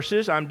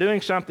verses. I'm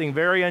doing something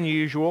very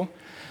unusual.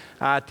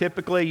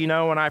 Typically,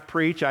 when I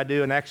preach, I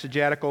do an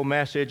exegetical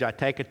message. I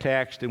take a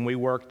text and we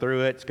work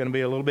through it. It's going to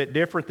be a little bit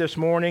different this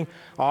morning.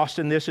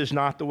 Austin, this is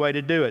not the way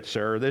to do it,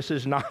 sir. This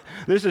is not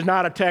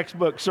a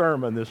textbook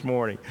sermon this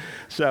morning.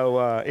 So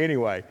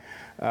anyway,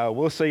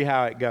 we'll see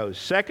how it goes.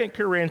 2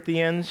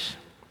 Corinthians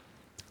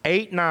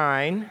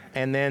 8:9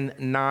 and then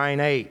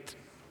 9:8.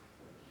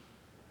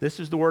 This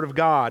is the word of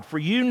God. For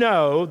you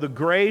know the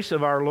grace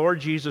of our Lord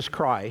Jesus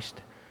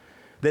Christ,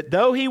 that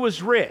though he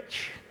was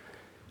rich,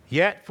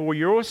 yet for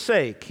your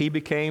sake he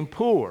became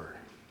poor,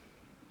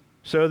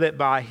 so that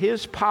by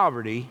his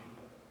poverty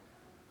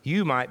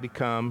you might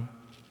become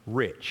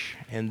rich.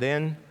 And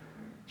then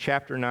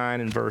chapter 9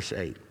 and verse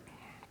 8.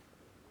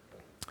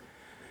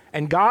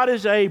 And God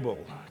is able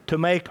to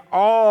make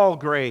all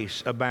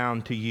grace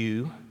abound to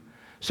you,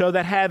 so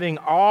that having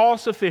all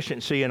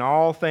sufficiency in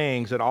all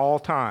things at all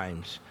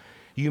times,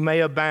 you may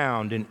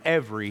abound in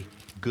every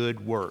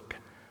good work.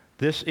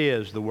 This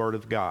is the word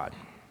of God.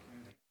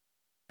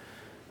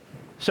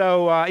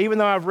 So even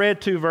though I've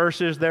read 2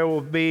 verses, there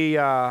will be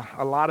a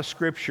lot of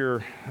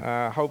scripture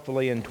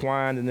hopefully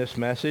entwined in this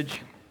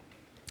message.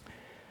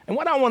 And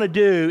what I want to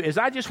do is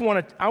I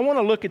want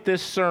to look at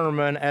this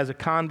sermon as a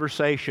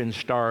conversation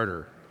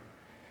starter.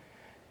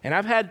 And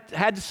I've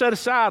had to set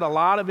aside a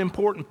lot of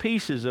important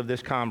pieces of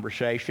this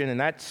conversation, and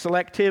that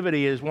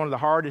selectivity is one of the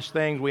hardest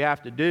things we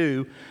have to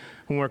do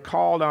when we're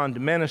called on to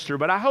minister.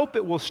 But I hope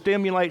it will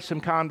stimulate some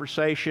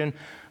conversation.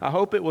 I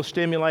hope it will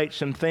stimulate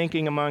some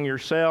thinking among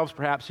yourselves,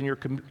 perhaps in your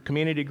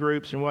community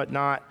groups and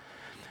whatnot.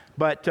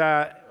 But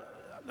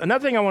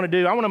another thing I want to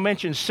do, I want to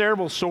mention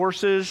several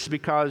sources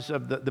because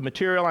of the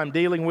material I'm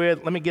dealing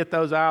with. Let me get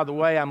those out of the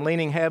way. I'm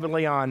leaning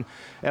heavily on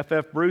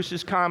F.F.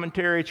 Bruce's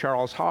commentary,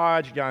 Charles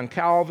Hodge, John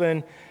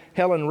Calvin,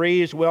 Helen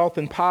Reeves' Wealth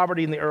and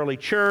Poverty in the Early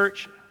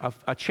Church,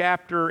 a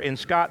chapter in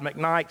Scott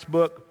McKnight's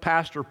book,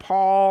 Pastor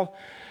Paul,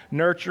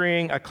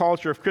 Nurturing a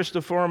Culture of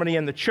Christiformity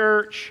in the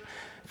Church.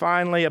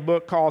 Finally, a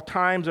book called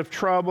Times of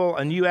Trouble,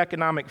 A New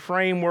Economic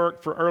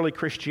Framework for Early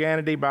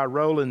Christianity by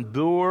Roland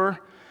Boer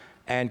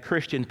and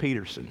Christian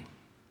Peterson.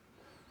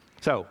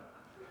 So,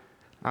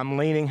 I'm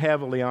leaning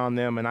heavily on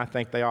them, and I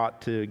think they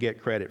ought to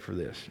get credit for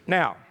this.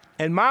 Now,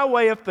 in my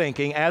way of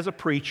thinking as a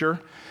preacher,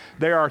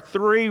 there are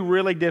 3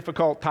 really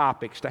difficult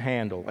topics to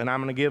handle, and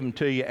I'm going to give them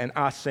to you in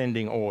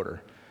ascending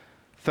order.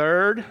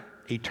 Third,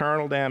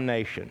 eternal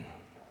damnation.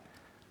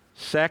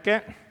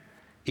 Second,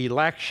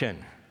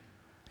 election.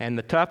 And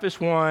the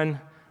toughest one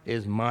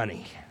is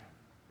money.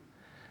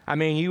 I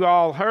mean, you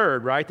all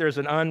heard, right? There's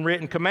an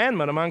unwritten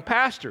commandment among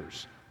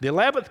pastors. The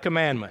 11th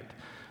commandment,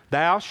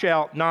 thou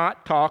shalt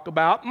not talk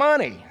about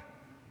money.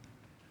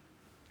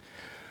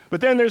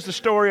 But then there's the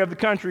story of the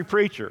country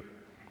preacher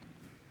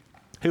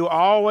who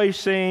always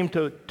seemed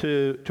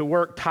to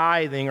work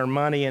tithing or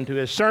money into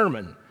his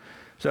sermon.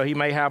 So he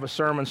may have a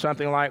sermon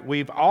something like,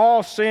 we've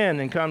all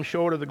sinned and come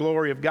short of the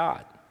glory of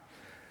God.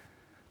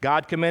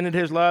 God commended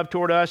his love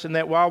toward us in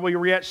that while we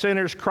were yet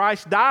sinners,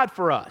 Christ died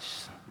for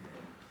us.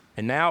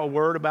 And now a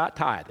word about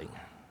tithing.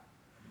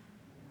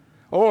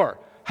 Or,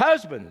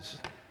 husbands,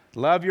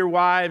 love your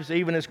wives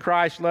even as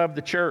Christ loved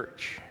the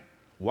church.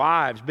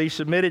 Wives, be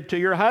submitted to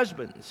your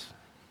husbands.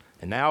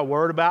 And now a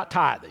word about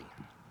tithing.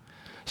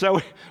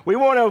 So we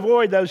want to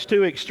avoid those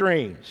 2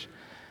 extremes.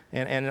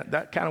 And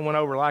that kind of went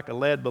over like a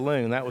lead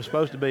balloon. That was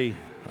supposed to be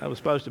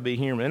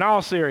humor. In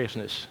all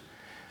seriousness,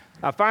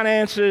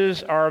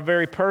 finances are a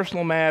very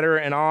personal matter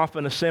and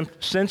often a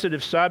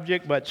sensitive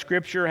subject, but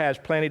Scripture has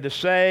plenty to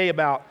say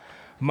about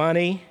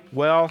money,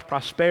 wealth,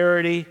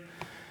 prosperity,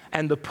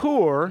 and the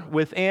poor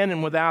within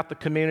and without the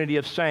community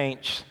of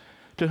saints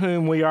to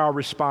whom we are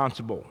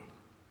responsible.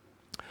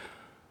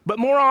 But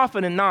more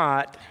often than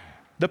not,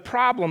 the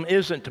problem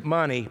isn't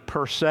money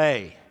per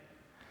se.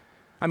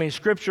 I mean,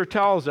 Scripture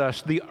tells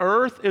us the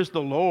earth is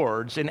the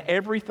Lord's and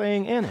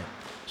everything in it,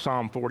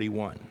 Psalm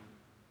 41.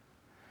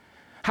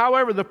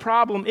 However, the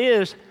problem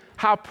is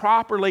how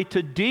properly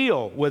to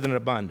deal with an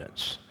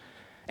abundance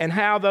and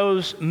how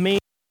those means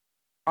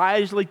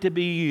wisely to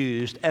be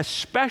used,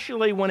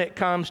 especially when it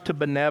comes to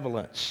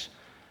benevolence.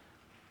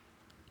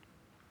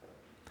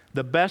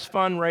 The best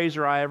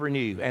fundraiser I ever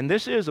knew, and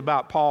this is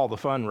about Paul the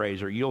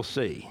fundraiser, you'll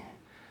see.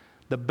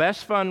 The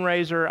best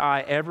fundraiser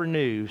I ever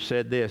knew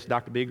said this,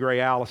 Dr. B. Gray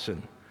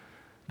Allison,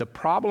 the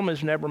problem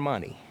is never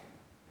money.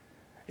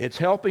 It's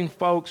helping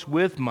folks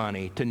with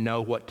money to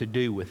know what to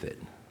do with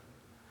it.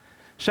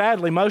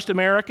 Sadly, most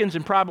Americans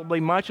and probably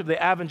much of the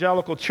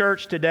evangelical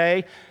church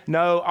today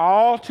know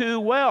all too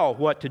well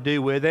what to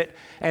do with it,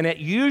 and it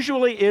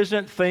usually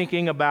isn't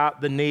thinking about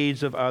the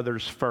needs of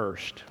others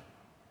first.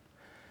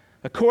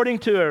 According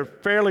to a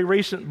fairly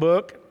recent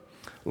book,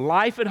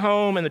 Life at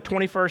Home in the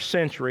 21st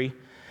Century,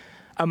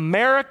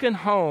 American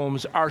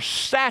homes are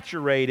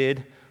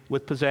saturated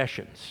with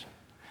possessions.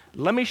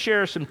 Let me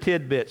share some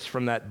tidbits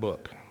from that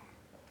book.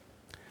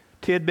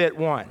 Tidbit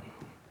 1.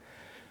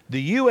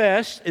 The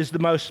U.S. is the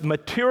most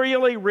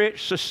materially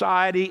rich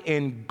society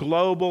in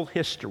global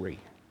history.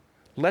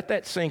 Let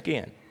that sink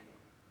in.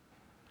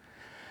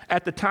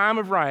 at the time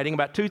of writing,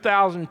 about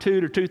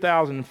 2002 to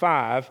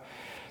 2005,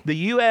 the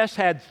U.S.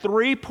 had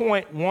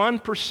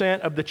 3.1%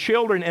 of the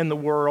children in the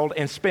world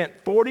and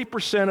spent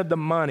 40% of the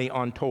money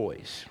on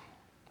toys.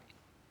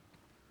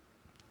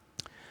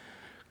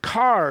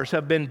 Cars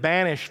have been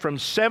banished from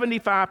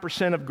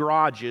 75% of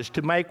garages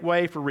to make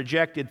way for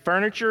rejected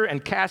furniture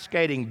and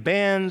cascading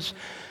bins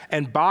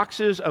and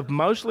boxes of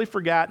mostly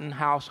forgotten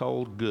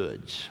household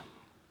goods.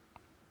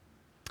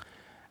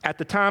 At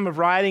the time of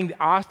writing,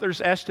 the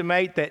authors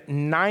estimate that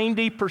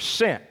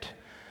 90%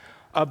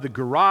 of the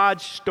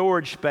garage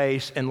storage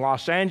space in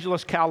Los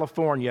Angeles,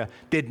 California,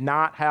 did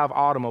not have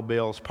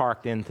automobiles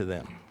parked in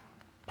them.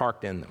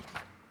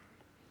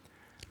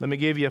 Let me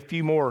give you a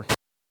few more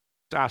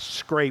I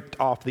scraped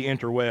off the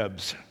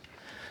interwebs.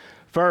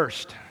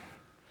 First,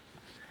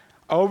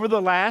 over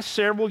the last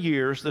several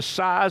years, the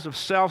size of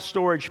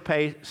self-storage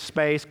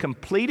space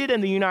completed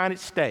in the United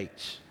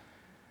States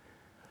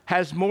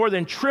has more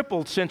than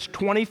tripled since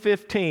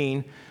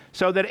 2015,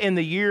 so that in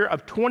the year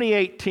of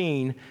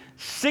 2018,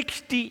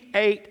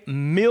 68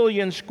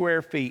 million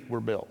square feet were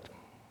built.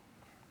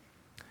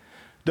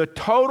 The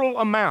total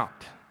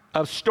amount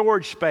of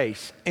storage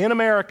space in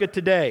America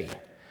today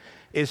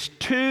is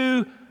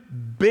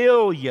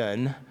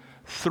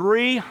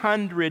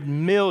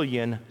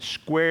 2,300,000,000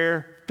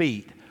 square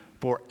feet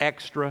for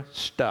extra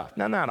stuff.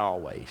 Now, not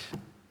always.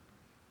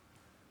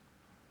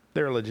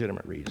 There are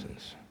legitimate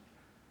reasons.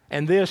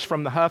 And this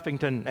from the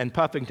Huffington and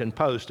Puffington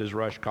Post, as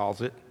Rush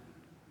calls it.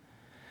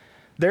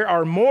 There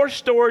are more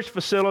storage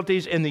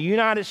facilities in the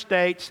United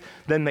States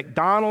than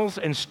McDonald's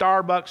and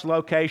Starbucks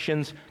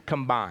locations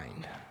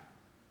combined.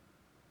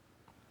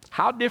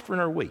 How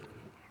different are we?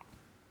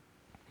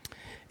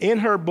 In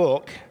her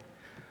book,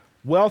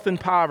 Wealth and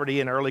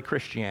Poverty in Early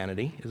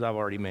Christianity, as I've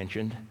already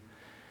mentioned,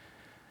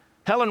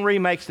 Helen Ree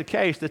makes the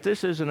case that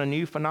this isn't a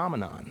new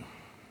phenomenon.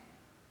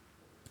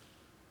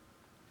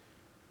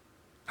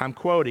 I'm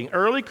quoting,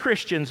 early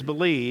Christians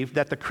believed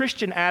that the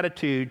Christian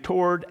attitude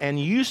toward and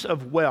use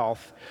of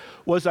wealth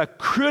was a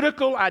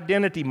critical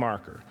identity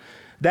marker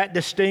that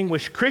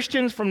distinguished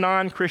Christians from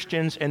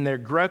non-Christians in their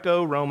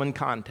Greco-Roman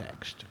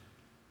context.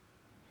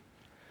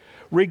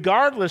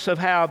 Regardless of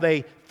how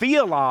they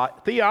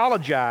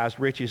theologized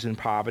riches and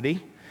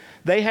poverty,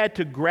 they had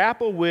to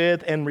grapple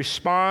with and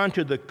respond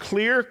to the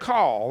clear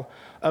call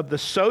of the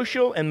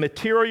social and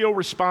material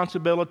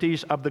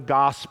responsibilities of the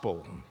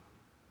gospel.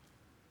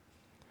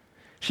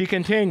 She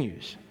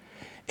continues,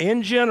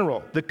 in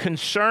general, the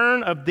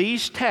concern of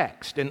these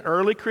texts in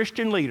early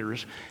Christian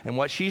leaders, and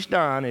what she's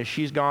done is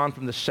she's gone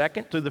from the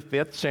 2nd to the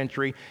 5th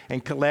century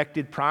and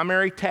collected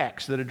primary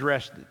texts that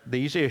address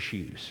these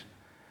issues.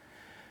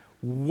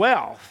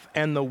 Wealth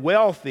and the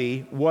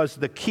wealthy was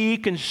the key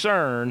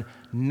concern,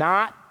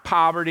 not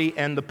poverty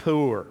and the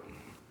poor.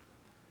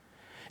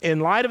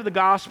 In light of the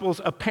gospel's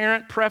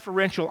apparent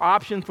preferential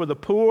option for the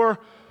poor,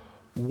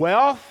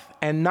 wealth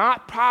and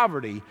not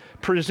poverty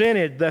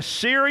presented the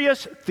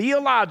serious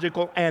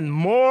theological and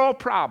moral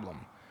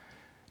problem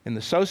in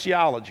the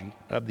sociology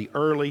of the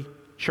early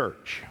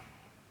church.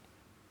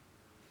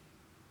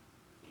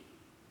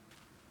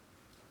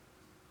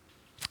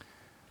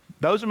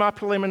 Those are my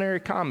preliminary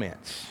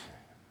comments.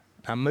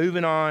 I'm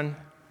moving on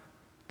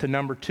to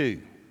number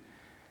 2.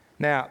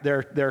 Now,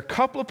 there are a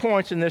couple of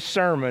points in this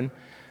sermon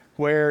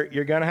where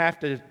you're going to have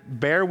to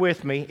bear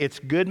with me. It's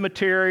good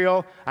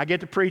material. I get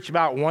to preach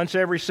about once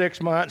every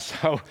 6 months,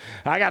 so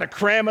I got to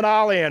cram it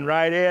all in,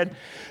 right, Ed?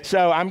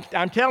 So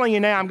I'm telling you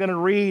now, I'm going to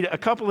read a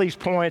couple of these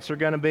points are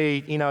going to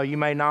be, you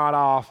may nod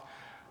off,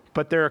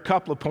 but there are a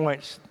couple of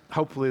points,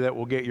 hopefully, that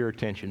will get your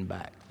attention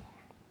back.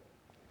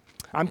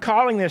 I'm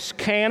calling this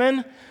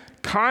Canon,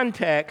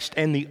 Context,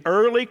 and the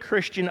Early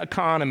Christian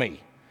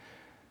Economy.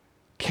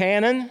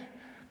 Canon,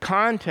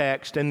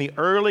 Context, and the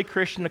Early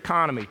Christian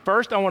Economy.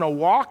 First, I want to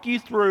walk you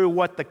through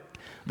what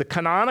the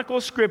canonical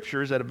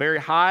scriptures at a very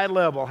high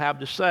level have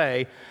to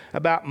say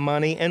about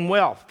money and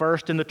wealth.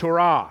 First, in the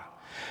Torah.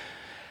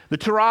 The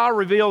Torah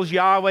reveals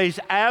Yahweh's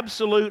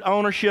absolute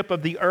ownership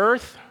of the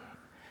earth.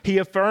 He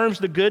affirms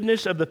the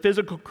goodness of the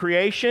physical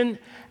creation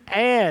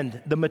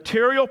and the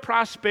material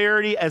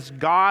prosperity as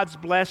God's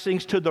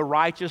blessings to the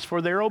righteous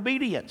for their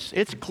obedience.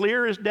 It's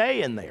clear as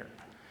day in there.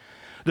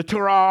 The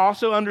Torah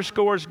also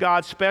underscores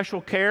God's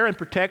special care and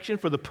protection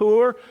for the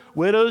poor,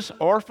 widows,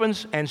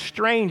 orphans, and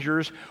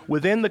strangers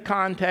within the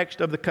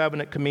context of the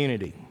covenant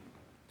community.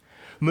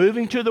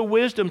 Moving to the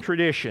wisdom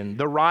tradition,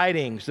 the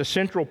writings, the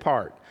central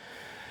part.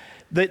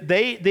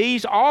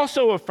 These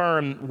also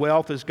affirm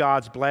wealth as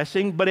God's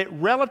blessing, but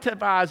it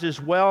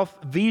relativizes wealth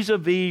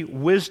vis-a-vis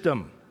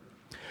wisdom.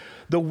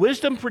 The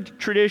wisdom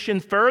tradition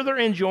further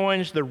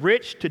enjoins the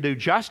rich to do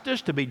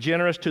justice, to be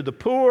generous to the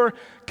poor,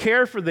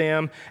 care for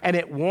them, and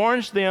it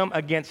warns them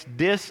against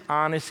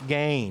dishonest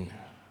gain.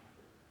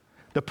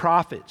 The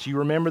prophets, you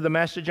remember the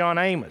message on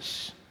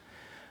Amos.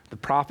 The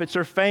prophets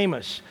are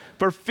famous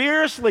for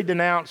fiercely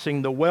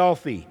denouncing the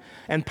wealthy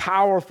and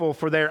powerful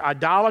for their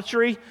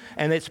idolatry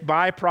and its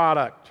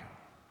byproduct.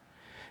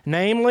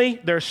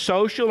 Namely, there's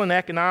social and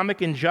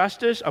economic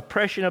injustice,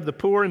 oppression of the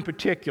poor in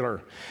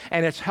particular.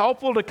 And it's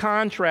helpful to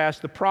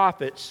contrast the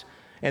prophets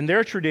and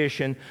their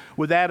tradition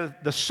with that of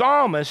the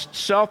psalmist's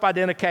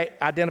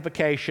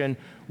self-identification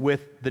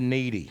with the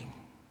needy.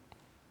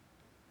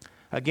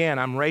 Again,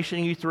 I'm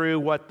racing you through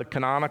what the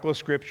canonical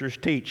scriptures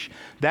teach.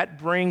 That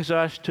brings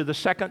us to the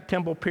Second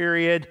Temple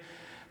period,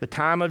 the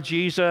time of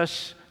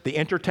Jesus, the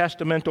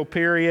intertestamental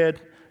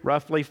period,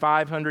 roughly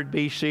 500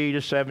 BC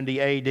to 70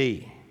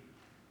 AD.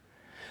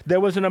 There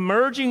was an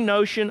emerging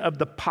notion of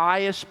the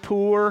pious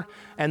poor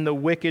and the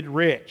wicked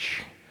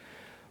rich.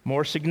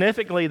 More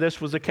significantly,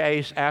 this was the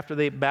case after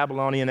the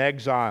Babylonian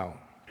exile.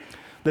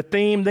 The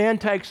theme then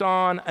takes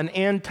on an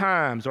end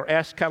times or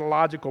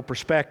eschatological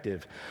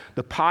perspective.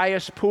 The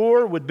pious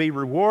poor would be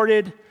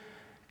rewarded,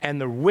 and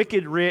the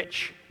wicked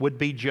rich would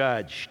be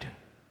judged.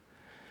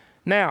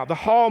 Now, the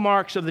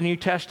hallmarks of the New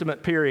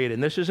Testament period,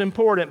 and this is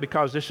important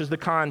because this is the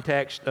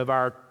context of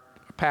our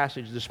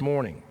passage this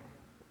morning.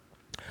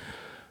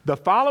 The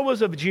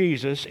followers of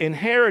Jesus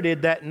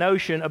inherited that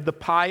notion of the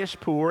pious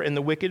poor and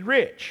the wicked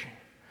rich.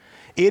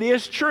 It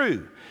is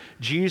true.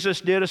 Jesus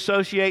did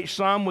associate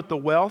some with the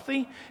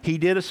wealthy. He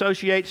did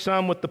associate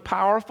some with the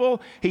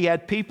powerful. He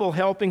had people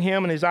helping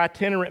him in his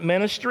itinerant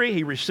ministry.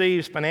 He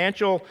receives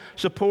financial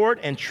support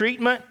and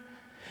treatment.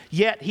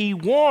 Yet he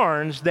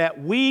warns that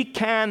we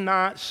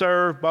cannot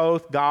serve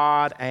both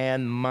God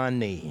and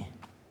money.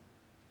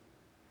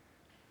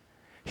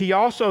 He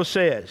also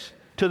says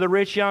to the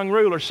rich young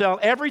ruler, sell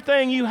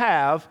everything you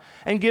have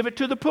and give it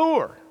to the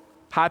poor.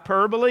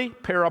 Hyperbole,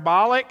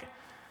 parabolic,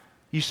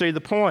 you see the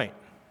point,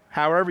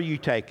 however you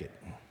take it.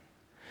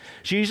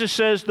 Jesus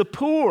says the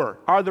poor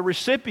are the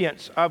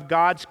recipients of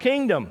God's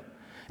kingdom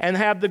and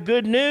have the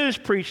good news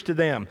preached to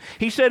them.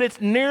 He said it's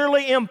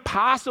nearly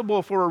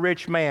impossible for a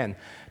rich man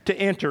to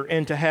enter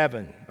into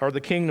heaven or the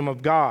kingdom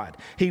of God.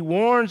 He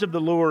warns of the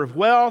lure of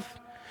wealth.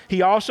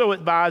 He also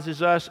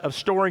advises us of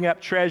storing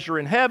up treasure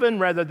in heaven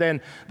rather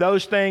than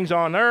those things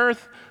on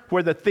earth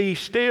where the thief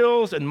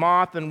steals and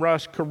moth and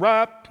rust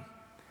corrupt.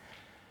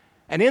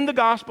 And in the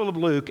Gospel of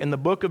Luke and the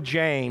book of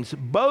James,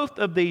 both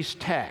of these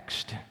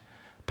texts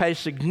pay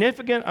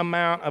significant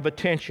amount of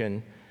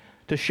attention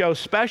to show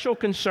special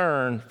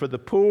concern for the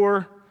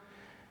poor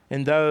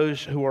and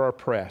those who are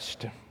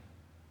oppressed,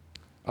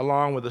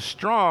 along with a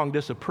strong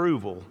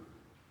disapproval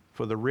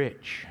for the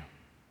rich.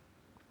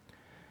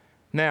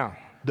 Now,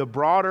 the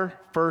broader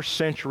first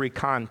century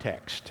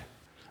context.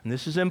 And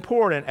this is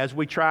important as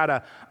we try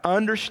to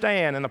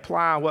understand and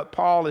apply what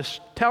Paul is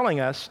telling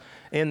us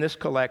in this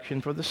collection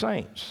for the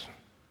saints.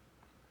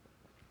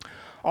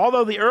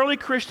 Although the early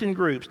Christian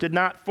groups did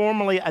not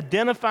formally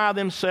identify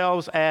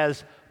themselves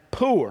as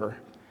poor,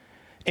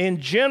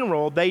 in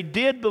general, they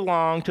did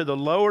belong to the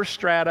lower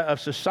strata of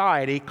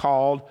society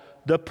called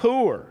the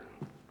poor.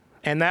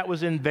 And that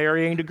was in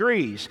varying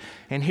degrees.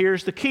 And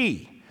here's the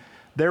key.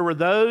 There were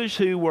those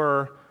who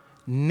were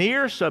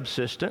near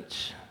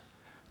subsistence,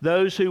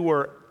 those who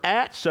were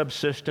at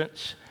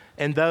subsistence,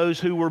 and those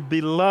who were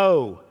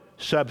below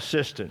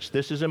subsistence.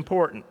 This is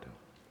important.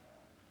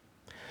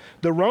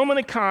 The Roman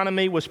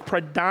economy was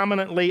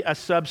predominantly a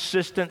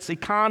subsistence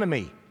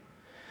economy,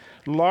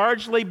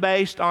 largely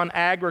based on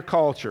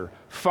agriculture,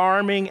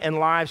 farming, and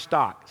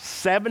livestock,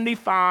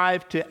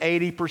 75 to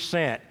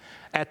 80%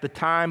 at the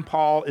time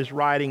Paul is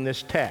writing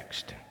this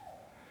text.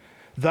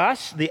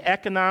 Thus, the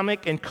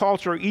economic and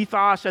cultural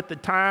ethos at the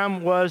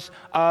time was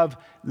of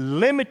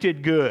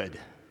limited good,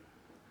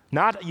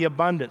 not the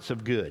abundance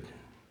of good.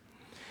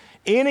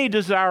 Any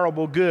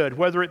desirable good,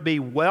 whether it be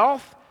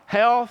wealth,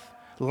 health,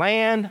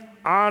 land,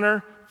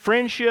 honor,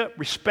 friendship,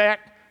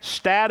 respect,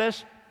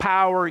 status,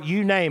 power,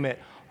 you name it,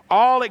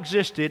 all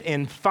existed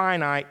in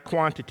finite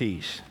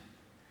quantities.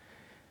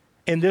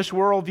 In this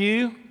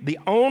worldview, the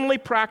only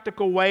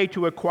practical way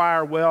to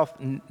acquire wealth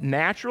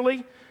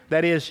naturally,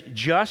 that is,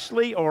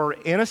 justly or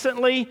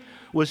innocently,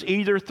 was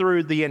either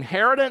through the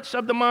inheritance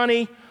of the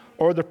money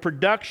or the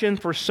production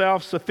for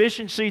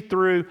self-sufficiency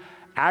through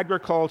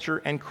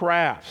agriculture and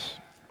crafts.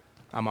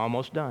 I'm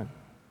almost done.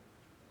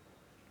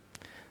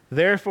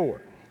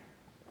 Therefore,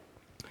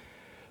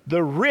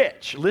 the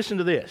rich, listen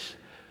to this,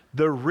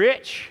 the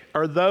rich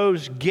or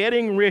those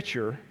getting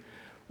richer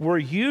were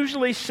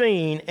usually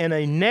seen in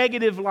a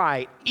negative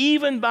light,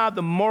 even by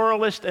the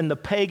moralist and the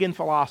pagan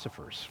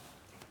philosophers.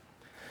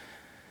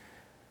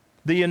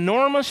 The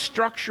enormous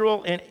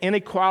structural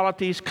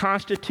inequalities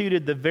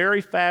constituted the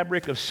very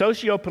fabric of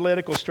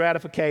socio-political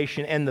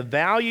stratification and the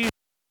value of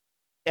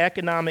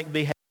economic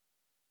behavior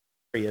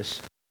of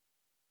various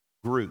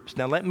groups.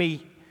 Now let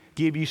me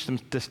give you some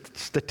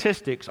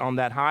statistics on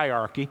that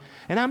hierarchy,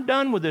 and I'm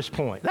done with this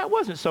point. That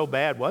wasn't so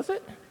bad, was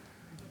it?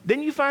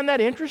 Didn't you find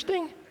that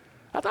interesting?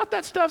 I thought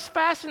that stuff's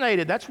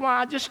fascinating. That's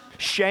why I just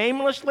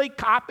shamelessly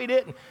copied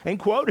it and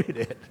quoted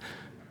it.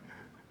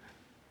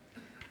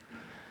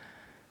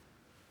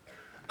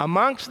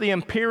 Amongst the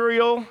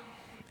imperial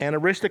and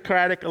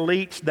aristocratic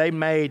elites, they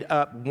made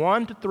up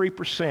 1 to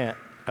 3%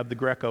 of the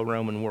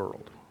Greco-Roman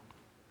world.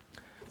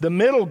 The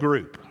middle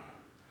group,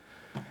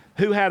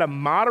 who had a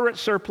moderate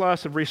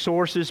surplus of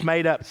resources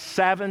made up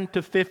 7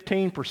 to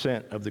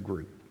 15% of the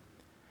group.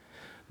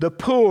 The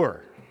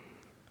poor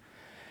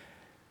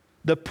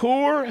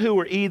who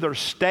were either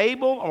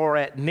stable or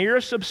at near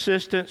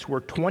subsistence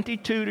were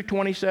 22 to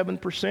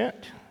 27%.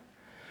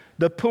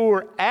 The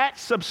poor at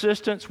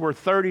subsistence were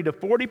 30 to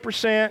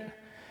 40%,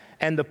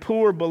 and the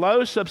poor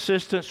below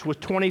subsistence was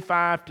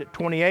 25 to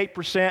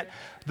 28%.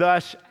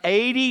 Thus,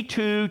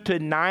 82 to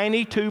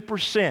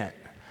 92%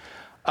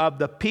 of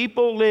the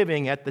people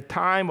living at the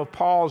time of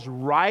Paul's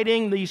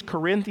writing these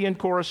Corinthian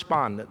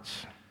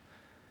correspondence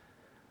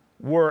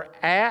were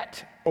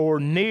at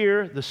or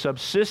near the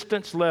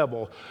subsistence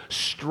level,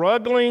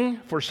 struggling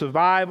for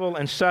survival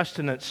and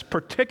sustenance,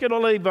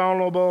 particularly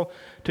vulnerable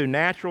to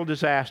natural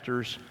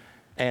disasters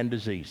and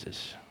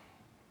diseases.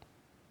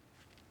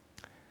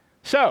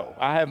 So,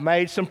 I have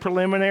made some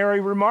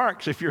preliminary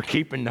remarks if you're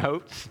keeping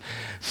notes.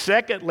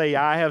 Secondly,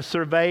 I have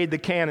surveyed the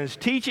canon's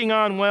teaching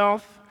on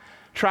wealth,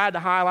 tried to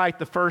highlight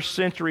the first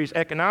century's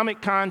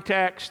economic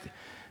context,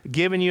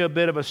 given you a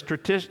bit of a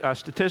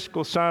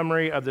statistical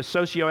summary of the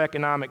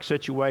socioeconomic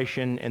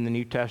situation in the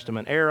New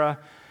Testament era.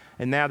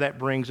 And now that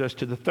brings us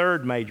to the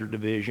third major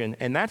division,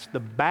 and that's the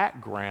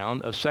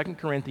background of 2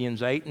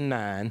 Corinthians 8 and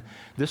 9,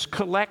 this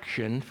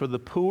collection for the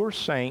poor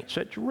saints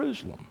at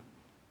Jerusalem.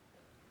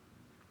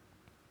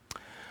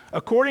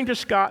 According to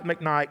Scott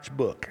McKnight's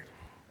book,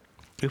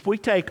 if we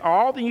take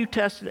all the New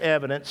Testament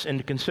evidence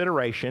into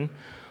consideration,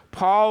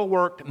 Paul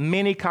worked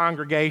many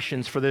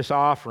congregations for this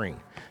offering.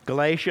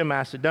 Galatia,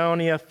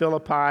 Macedonia,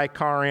 Philippi,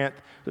 Corinth,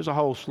 there's a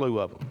whole slew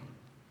of them.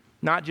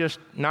 Not just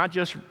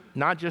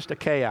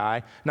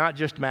Achaia, not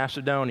just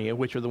Macedonia,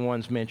 which are the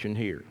ones mentioned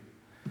here.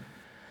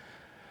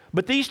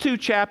 But these two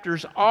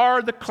chapters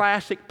are the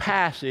classic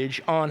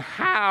passage on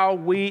how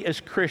we as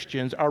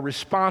Christians are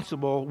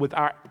responsible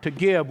to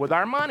give with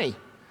our money.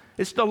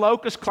 It's the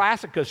locus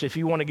classicus, if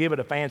you want to give it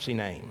a fancy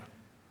name.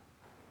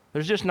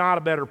 There's just not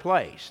a better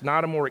place,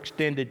 not a more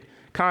extended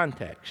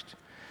context.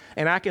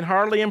 And I can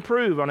hardly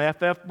improve on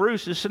F.F.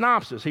 Bruce's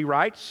synopsis. He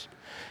writes,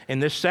 in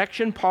this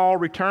section, Paul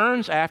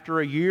returns after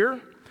a year,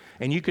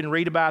 and you can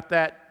read about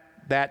that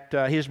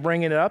his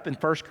bringing it up in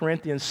 1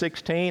 Corinthians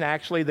 16.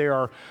 Actually, there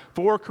are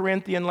 4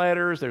 Corinthian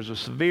letters. There's a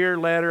severe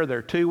letter. There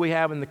are 2 we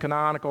have in the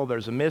canonical.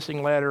 There's a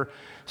missing letter.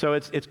 So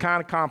it's kind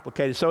of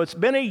complicated. So it's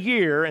been a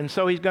year, and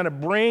so he's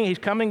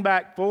coming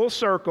back full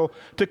circle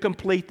to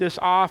complete this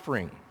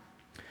offering.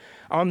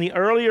 On the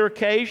earlier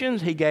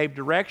occasions, he gave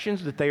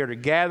directions that they are to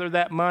gather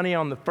that money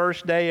on the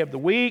first day of the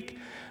week,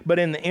 but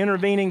in the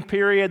intervening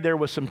period, there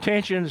was some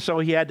tension, so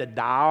he had to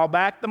dial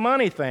back the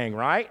money thing,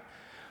 right?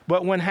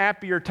 But when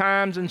happier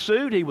times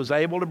ensued, he was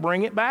able to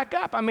bring it back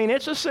up. I mean,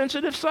 it's a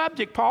sensitive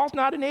subject. Paul's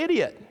not an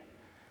idiot.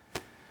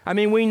 I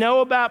mean, we know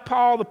about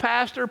Paul the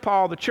pastor,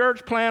 Paul the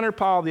church planter,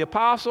 Paul the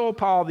apostle,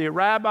 Paul the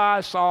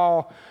rabbi,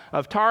 Saul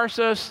of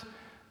Tarsus,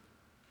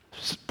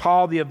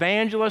 Paul the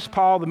evangelist,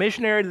 Paul the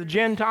missionary to the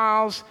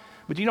Gentiles.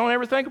 But you don't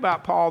ever think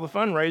about Paul the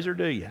fundraiser,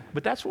 do you?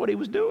 But that's what he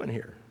was doing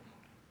here.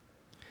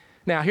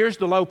 Now, here's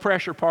the low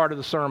pressure part of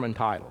the sermon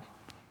title.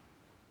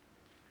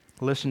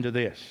 Listen to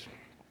this.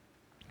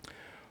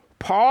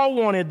 Paul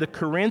wanted the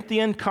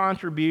Corinthian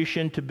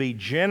contribution to be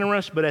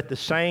generous, but at the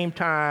same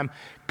time,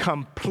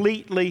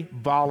 completely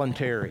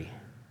voluntary.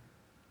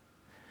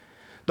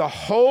 The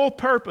whole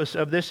purpose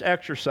of this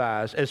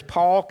exercise, as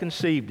Paul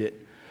conceived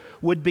it,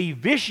 would be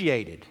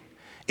vitiated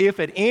if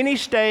at any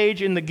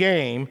stage in the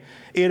game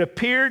it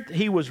appeared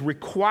he was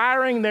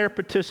requiring their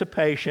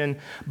participation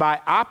by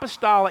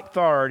apostolic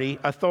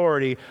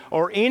authority,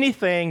 or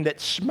anything that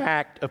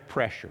smacked of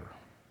pressure.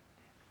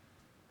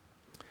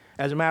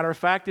 As a matter of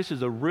fact, this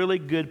is a really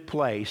good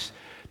place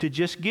to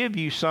just give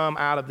you some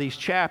out of these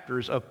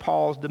chapters of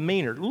Paul's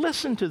demeanor.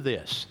 Listen to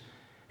this.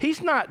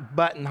 He's not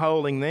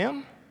buttonholing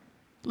them.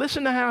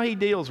 Listen to how he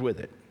deals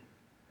with it.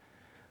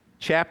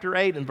 Chapter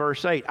 8 and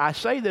verse 8, I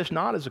say this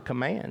not as a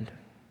command.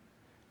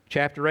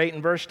 Chapter 8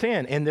 and verse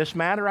 10, in this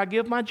matter I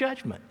give my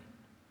judgment.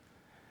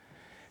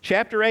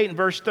 Chapter 8 and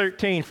verse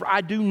 13, for I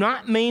do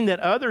not mean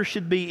that others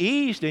should be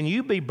eased and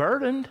you be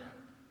burdened.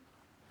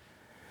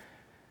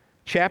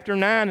 Chapter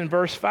 9 and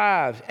verse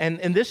 5,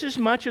 and this is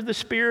much of the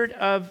spirit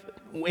of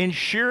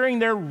ensuring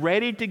they're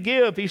ready to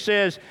give. He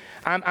says,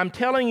 I'm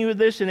telling you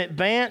this in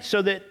advance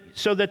so that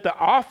the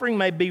offering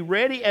may be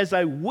ready as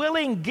a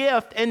willing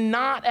gift and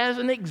not as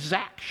an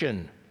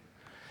exaction.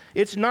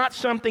 It's not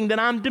something that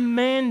I'm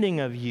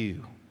demanding of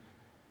you.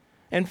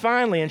 And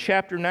finally, in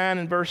chapter 9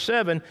 and verse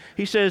 7,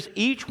 he says,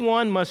 each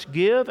one must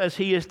give as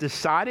he has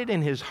decided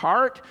in his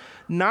heart,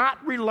 not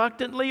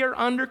reluctantly or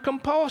under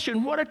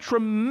compulsion. What a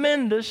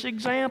tremendous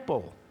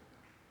example.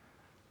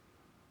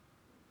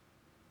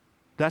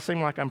 Does that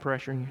seem like I'm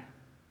pressuring you?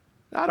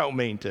 I don't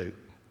mean to.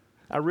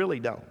 I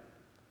really don't.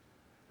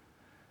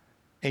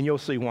 And you'll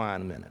see why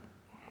in a minute.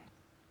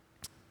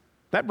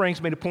 That brings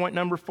me to point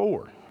number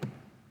 4.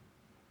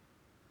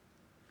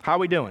 How are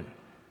we doing?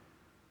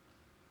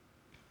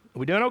 Are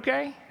we doing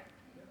okay?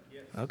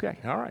 Yes. Okay,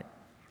 all right.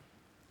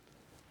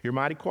 You're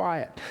mighty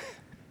quiet.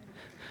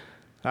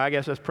 I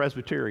guess that's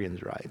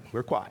Presbyterians, right?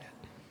 We're quiet.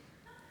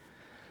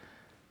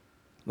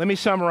 Let me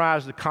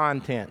summarize the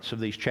contents of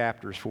these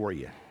chapters for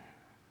you.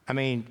 I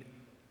mean,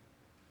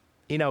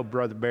 you know,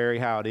 Brother Barry,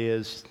 how it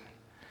is.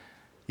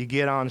 You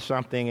get on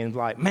something and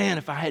like, man,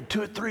 if I had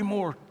 2 or 3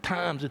 more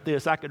times at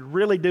this, I could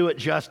really do it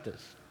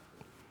justice.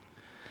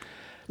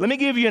 Let me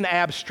give you an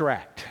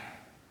abstract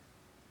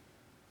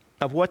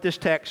of what this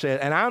text says,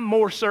 and I'm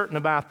more certain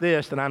about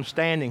this than I'm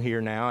standing here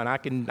now, and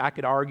I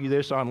could argue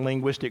this on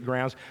linguistic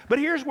grounds, but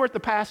here's where the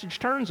passage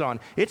turns on.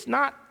 It's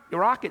not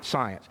rocket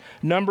science.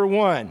 Number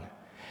 1,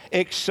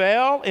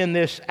 excel in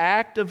this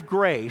act of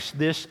grace,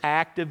 this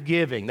act of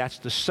giving. That's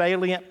the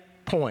salient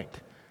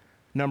point.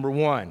 Number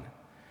 1.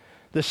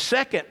 The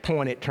second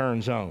point it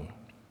turns on,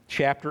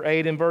 chapter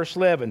 8 and verse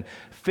 11,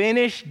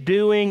 finish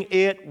doing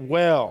it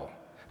well.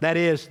 That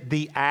is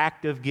the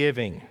act of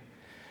giving.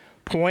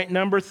 Point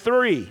number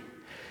 3,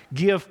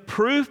 give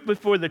proof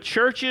before the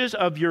churches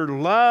of your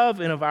love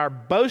and of our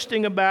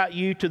boasting about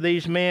you to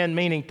these men,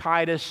 meaning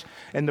Titus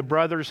and the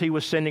brothers he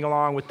was sending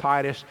along with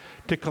Titus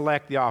to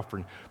collect the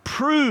offering.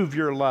 Prove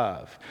your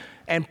love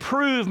and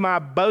prove my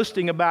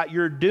boasting about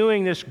your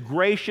doing this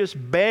gracious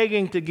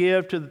begging to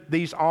give to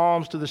these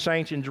alms to the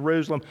saints in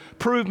Jerusalem.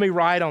 Prove me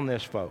right on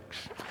this, folks.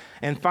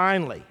 And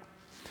finally,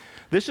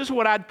 this is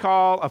what I'd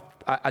call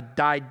a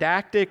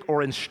didactic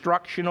or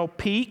instructional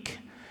peak.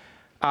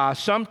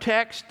 Some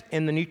text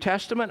in the New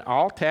Testament,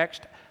 all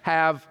text,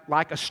 have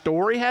like a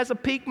story has a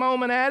peak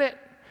moment at it.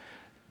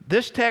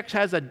 This text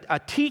has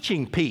a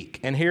teaching peak,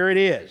 and here it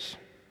is.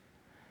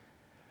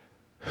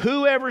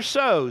 Whoever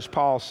sows,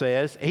 Paul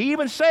says, he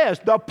even says,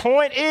 the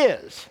point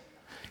is,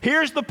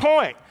 here's the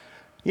point.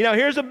 You know,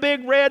 here's a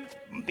big red,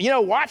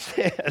 watch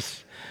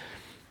this.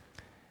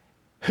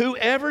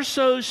 Whoever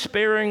sows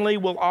sparingly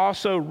will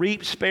also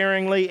reap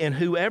sparingly, and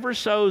whoever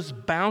sows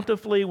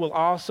bountifully will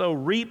also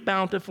reap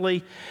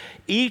bountifully.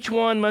 Each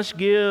one must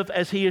give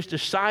as he has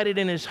decided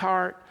in his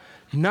heart,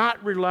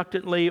 not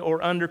reluctantly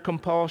or under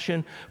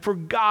compulsion, for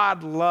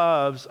God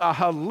loves a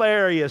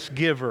hilarious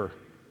giver.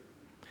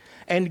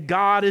 And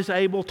God is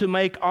able to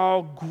make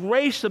all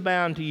grace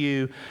abound to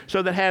you,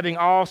 so that having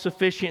all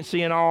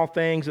sufficiency in all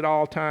things at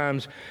all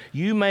times,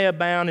 you may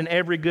abound in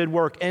every good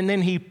work. And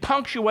then he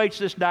punctuates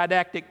this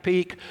didactic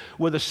peak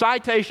with a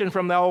citation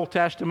from the Old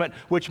Testament,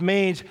 which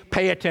means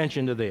pay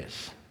attention to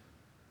this.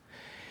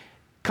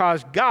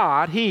 Because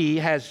God, he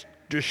has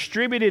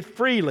distributed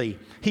freely.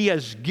 He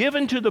has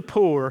given to the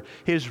poor.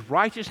 His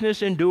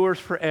righteousness endures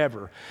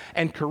forever.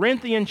 And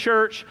Corinthian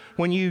church,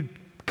 when you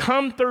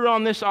come through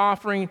on this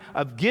offering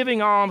of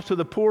giving alms to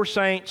the poor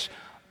saints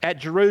at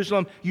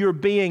Jerusalem, you're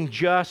being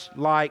just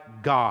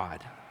like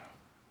God.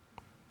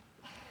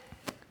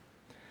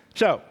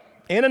 So,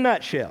 in a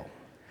nutshell,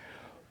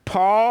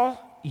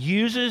 Paul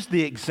uses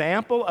the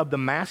example of the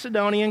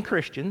Macedonian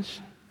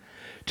Christians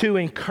to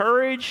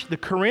encourage the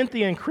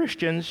Corinthian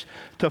Christians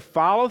to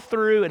follow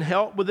through and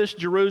help with this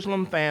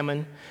Jerusalem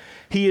famine.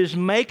 He is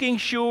making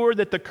sure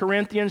that the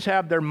Corinthians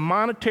have their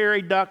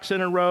monetary ducks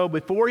in a row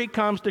before he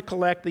comes to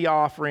collect the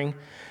offering,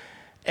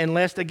 and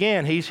lest,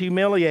 again, he's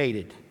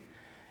humiliated.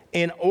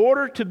 In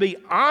order to be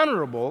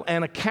honorable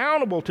and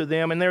accountable to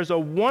them, and there's a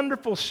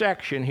wonderful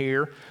section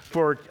here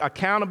for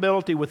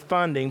accountability with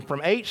funding from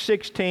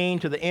 8:16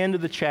 to the end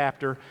of the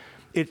chapter.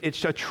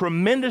 It's a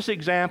tremendous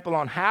example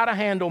on how to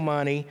handle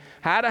money,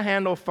 how to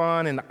handle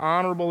fun in an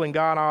honorable and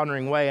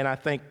God-honoring way, and I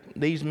think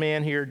these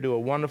men here do a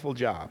wonderful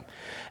job.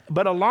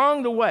 But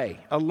along the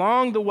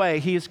way,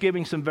 he is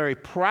giving some very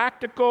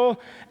practical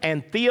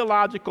and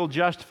theological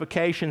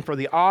justification for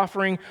the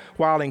offering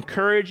while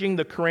encouraging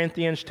the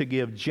Corinthians to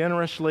give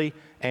generously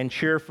and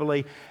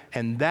cheerfully.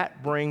 And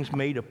that brings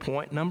me to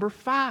point number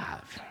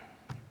 5.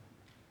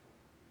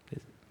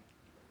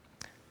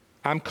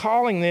 I'm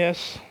calling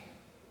this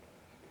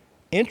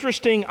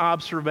interesting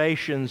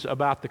observations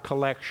about the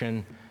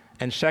collection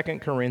in 2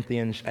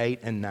 Corinthians 8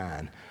 and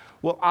 9.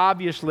 Well,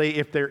 obviously,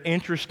 if they're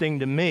interesting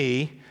to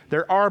me,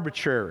 they're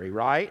arbitrary,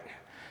 right?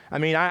 I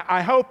mean,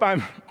 I hope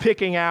I'm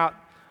picking out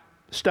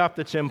stuff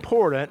that's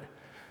important,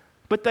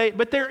 but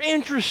they're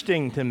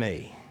interesting to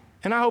me,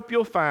 and I hope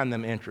you'll find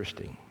them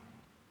interesting.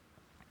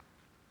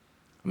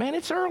 Man,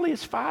 it's early.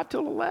 It's 5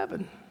 till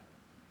 11.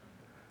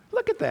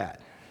 Look at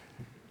that.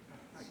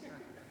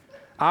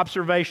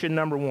 Observation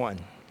number 1.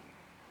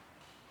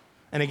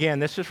 And again,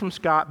 this is from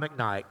Scott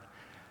McKnight.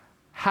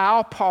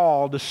 How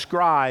Paul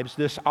describes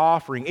this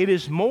offering. It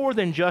is more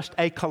than just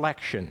a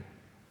collection.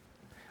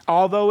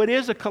 Although it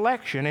is a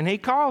collection, and he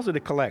calls it a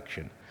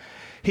collection.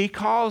 He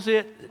calls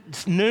it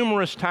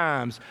numerous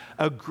times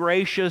a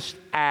gracious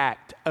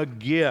act, a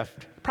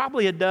gift.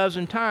 Probably a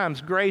dozen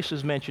times grace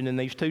is mentioned in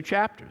these 2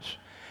 chapters.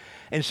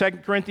 In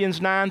 2 Corinthians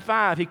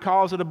 9:5, he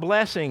calls it a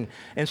blessing.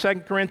 In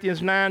 2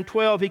 Corinthians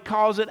 9:12, he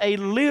calls it a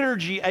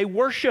liturgy, a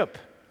worship.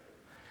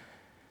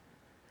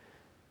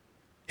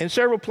 In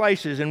several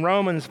places, in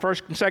Romans, 1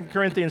 and 2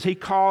 Corinthians, he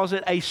calls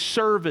it a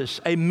service,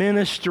 a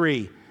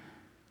ministry.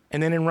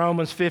 And then in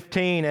Romans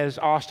 15, as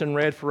Austin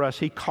read for us,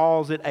 he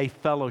calls it a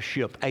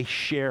fellowship, a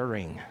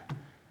sharing.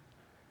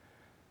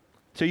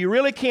 So you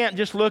really can't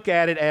just look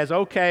at it as,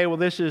 okay, well,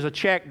 this is a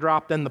check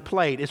dropped in the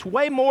plate. It's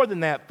way more than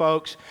that,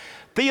 folks.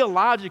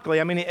 Theologically,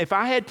 I mean, if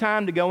I had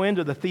time to go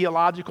into the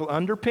theological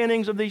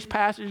underpinnings of these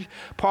passages,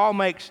 Paul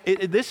makes,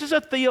 this is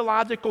a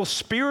theological,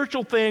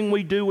 spiritual thing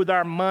we do with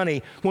our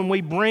money when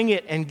we bring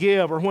it and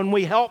give or when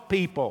we help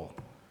people.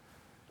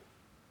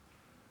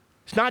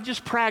 It's not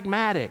just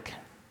pragmatic.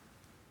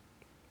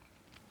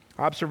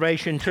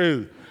 Observation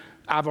 2,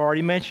 I've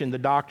already mentioned the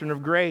doctrine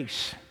of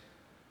grace.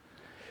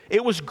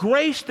 It was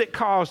grace that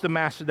caused the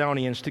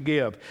Macedonians to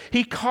give.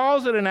 He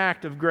calls it an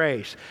act of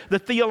grace. The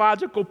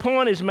theological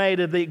point is made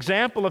of the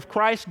example of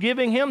Christ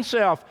giving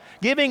himself,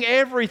 giving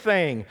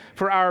everything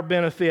for our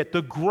benefit.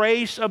 The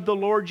grace of the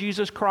Lord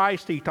Jesus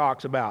Christ he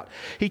talks about.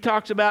 He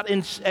talks about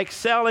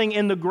excelling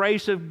in the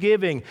grace of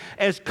giving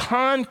as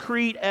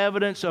concrete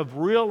evidence of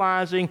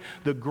realizing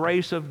the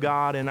grace of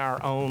God in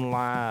our own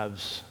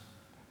lives.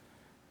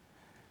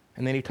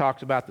 And then he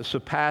talks about the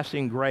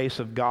surpassing grace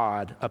of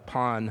God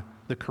upon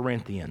the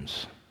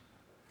Corinthians.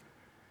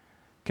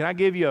 Can I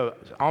give you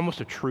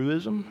almost a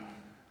truism?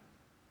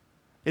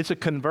 It's a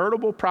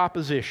convertible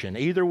proposition.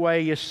 Either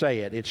way you say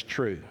it, it's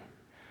true.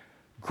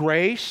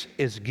 Grace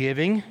is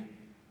giving,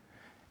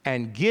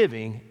 and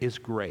giving is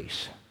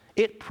grace.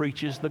 It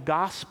preaches the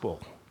gospel.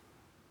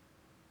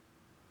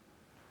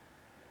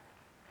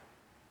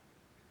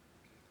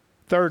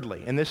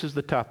 Thirdly, and this is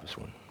the toughest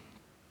one.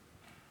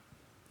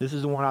 This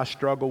is the one I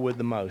struggle with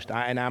the most,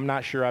 and I'm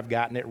not sure I've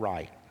gotten it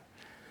right.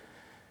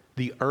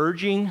 The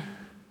urging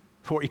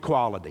for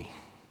equality.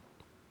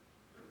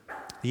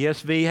 The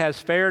ESV has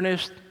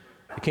fairness.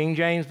 The King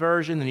James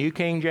Version, the New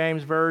King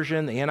James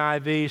Version, the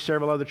NIV,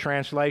 several other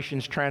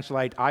translations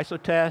translate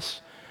isotes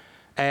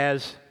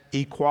as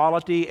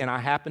equality, and I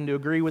happen to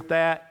agree with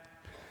that.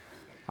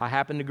 I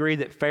happen to agree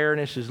that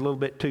fairness is a little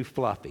bit too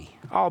fluffy,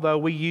 although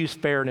we use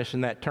fairness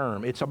in that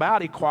term. It's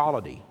about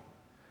equality.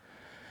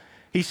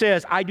 He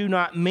says, I do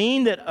not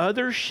mean that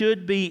others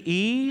should be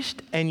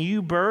eased and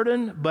you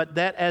burdened, but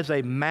that as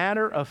a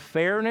matter of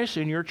fairness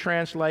in your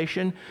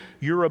translation,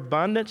 your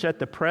abundance at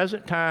the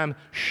present time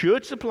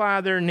should supply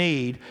their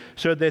need,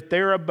 so that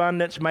their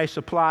abundance may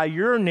supply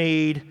your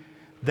need,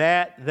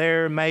 that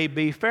there may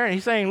be fairness.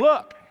 He's saying,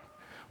 look,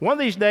 one of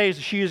these days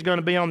the shoe is going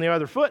to be on the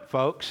other foot,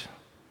 folks.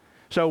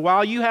 So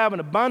while you have an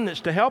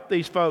abundance to help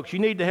these folks, you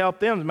need to help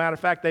them. As a matter of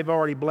fact, they've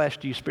already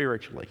blessed you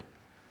spiritually.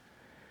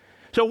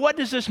 So what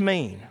does this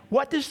mean?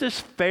 What does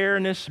this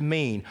fairness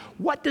mean?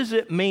 What does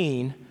it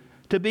mean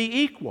to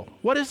be equal?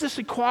 What does this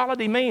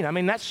equality mean? I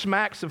mean, that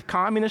smacks of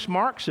communist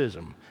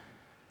Marxism.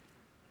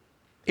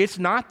 It's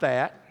not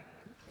that.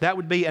 That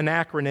would be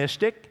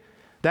anachronistic.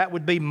 That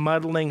would be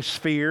muddling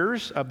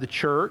spheres of the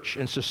church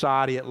and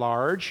society at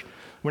large.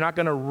 We're not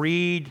going to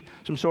read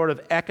some sort of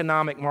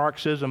economic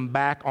Marxism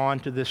back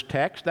onto this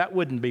text. That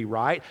wouldn't be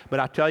right. But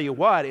I tell you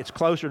what, it's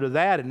closer to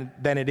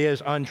that than it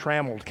is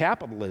untrammeled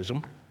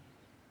capitalism.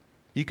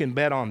 You can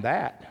bet on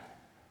that.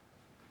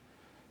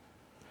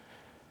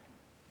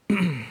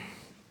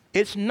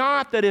 It's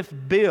not that if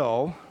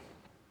Bill,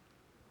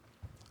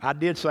 I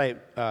did say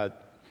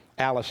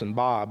Alice and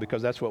Bob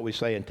because that's what we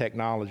say in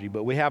technology,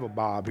 but we have a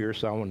Bob here,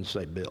 so I wanted to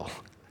say Bill.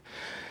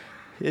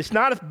 It's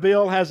not if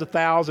Bill has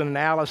 1,000 and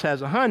Alice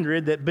has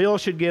 100 that Bill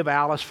should give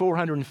Alice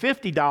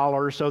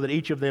 $450 so that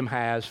each of them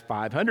has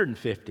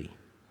 $550.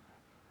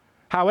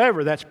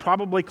 However, that's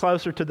probably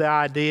closer to the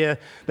idea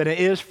than it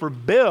is for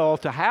Bill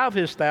to have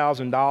his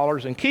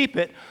 $1,000 and keep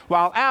it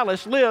while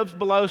Alice lives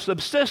below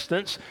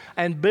subsistence,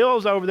 and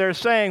Bill's over there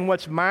saying,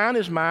 what's mine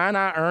is mine,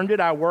 I earned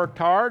it, I worked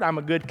hard, I'm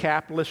a good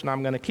capitalist, and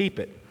I'm going to keep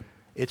it.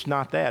 It's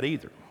not that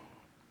either.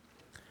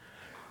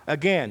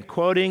 Again,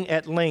 quoting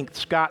at length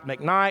Scott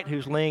McKnight,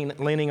 who's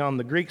leaning on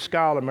the Greek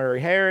scholar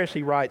Murray Harris,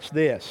 he writes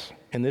this,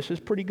 and this is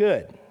pretty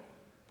good.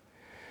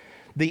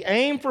 The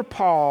aim for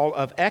Paul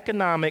of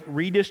economic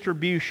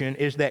redistribution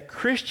is that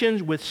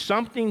Christians with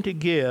something to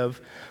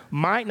give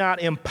might not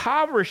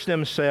impoverish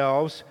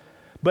themselves,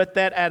 but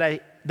that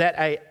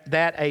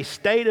a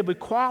state of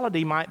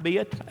equality might be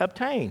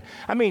obtained.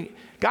 I mean,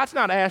 God's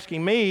not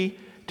asking me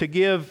to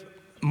give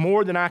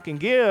more than I can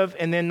give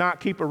and then not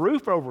keep a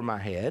roof over my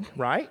head,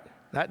 right?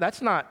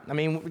 That's not, I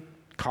mean,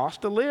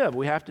 cost to live.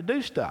 We have to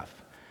do stuff.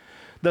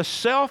 The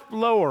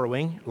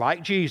self-lowering,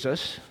 like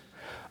Jesus,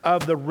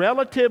 of the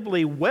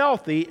relatively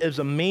wealthy is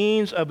a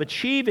means of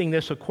achieving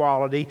this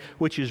equality,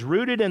 which is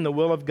rooted in the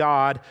will of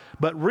God,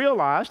 but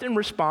realized in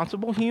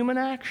responsible human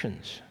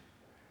actions.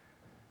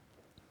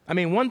 I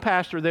mean, one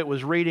pastor that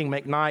was reading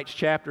McKnight's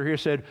chapter here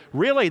said,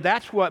 really,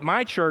 that's what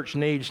my church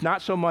needs,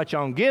 not so much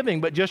on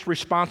giving, but just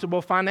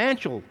responsible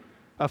financial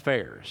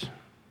affairs,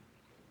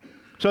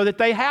 so that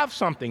they have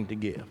something to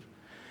give.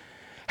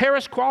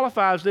 Harris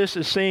qualifies this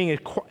as seeing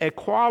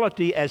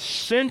equality as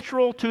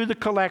central to the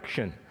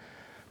collection.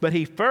 But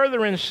he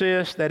further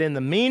insists that in the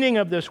meaning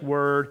of this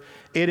word,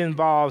 it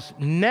involves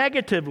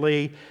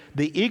negatively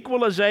the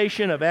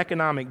equalization of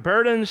economic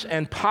burdens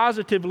and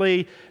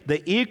positively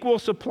the equal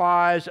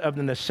supplies of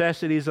the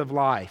necessities of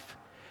life.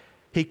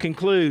 He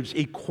concludes,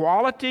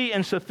 equality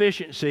and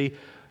sufficiency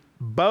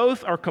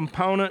both are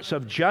components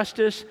of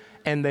justice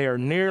and they are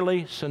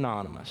nearly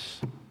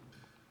synonymous.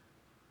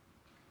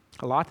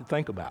 A lot to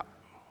think about.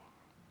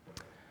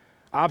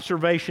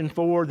 Observation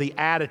 4, the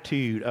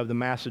attitude of the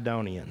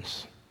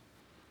Macedonians.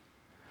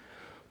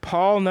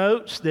 Paul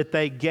notes that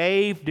they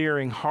gave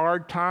during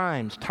hard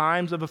times,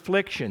 times of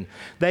affliction.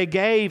 They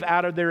gave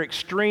out of their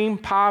extreme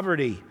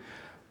poverty,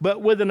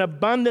 but with an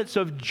abundance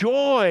of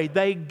joy,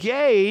 they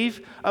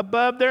gave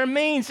above their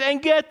means.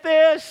 And get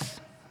this,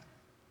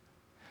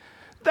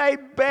 they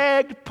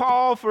begged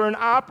Paul for an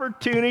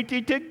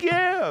opportunity to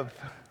give.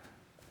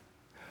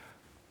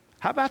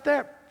 How about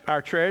that,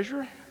 our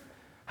treasurer?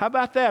 How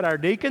about that, our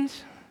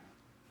deacons?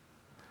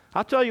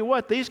 I'll tell you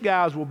what, these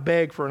guys will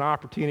beg for an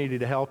opportunity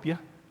to help you.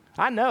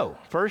 I know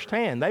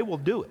firsthand, they will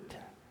do it.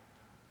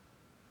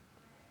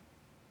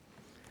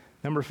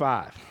 Number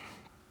 5.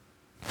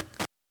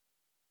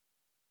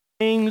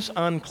 Things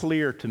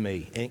unclear to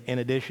me in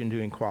addition to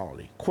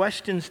inequality.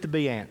 Questions to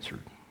be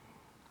answered.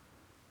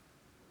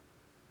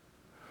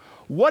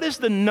 What is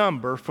the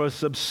number for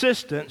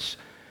subsistence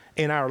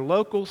in our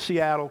local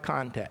Seattle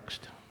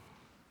context?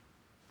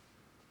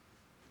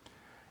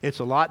 It's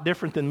a lot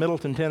different than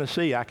Middleton,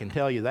 Tennessee, I can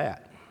tell you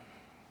that.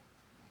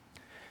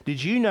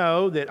 Did you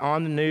know that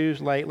on the news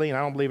lately, and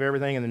I don't believe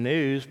everything in the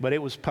news, but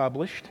it was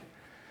published,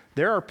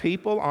 there are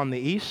people on the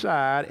east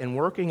side and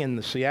working in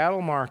the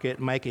Seattle market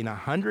making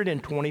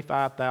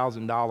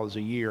 $125,000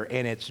 a year,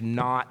 and it's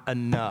not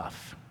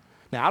enough.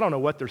 Now, I don't know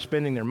what they're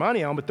spending their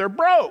money on, but they're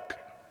broke.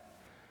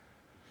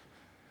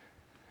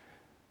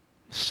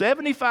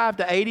 $75,000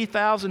 to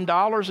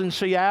 $80,000 in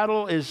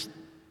Seattle is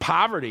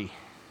poverty.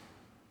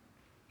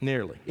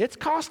 Nearly. It's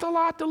cost a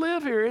lot to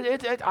live here.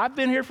 I've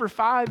been here for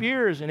 5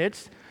 years, and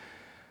it's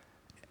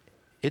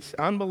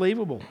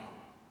unbelievable.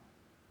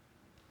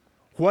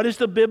 What is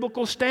the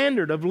biblical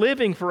standard of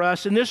living for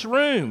us in this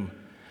room,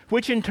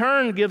 which in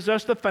turn gives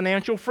us the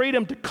financial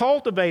freedom to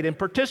cultivate and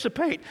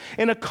participate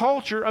in a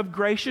culture of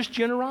gracious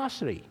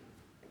generosity?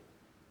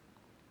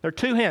 There are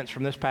 2 hints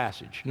from this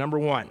passage. Number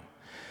 1,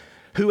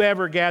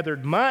 whoever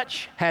gathered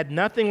much had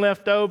nothing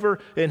left over,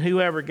 and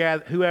whoever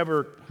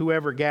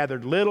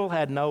gathered little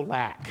had no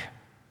lack.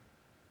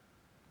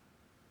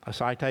 A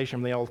citation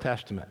from the Old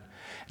Testament.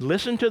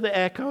 Listen to the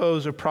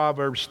echoes of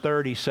Proverbs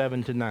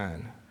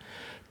 30:7-9.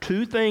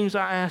 2 things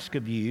I ask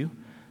of you,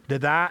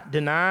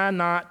 deny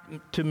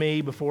not to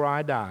me before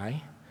I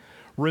die.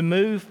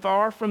 Remove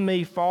far from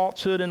me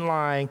falsehood and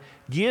lying.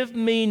 Give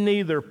me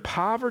neither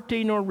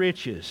poverty nor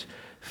riches.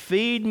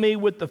 Feed me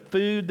with the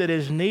food that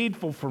is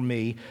needful for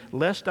me,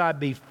 lest I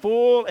be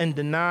full and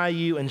deny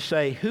you and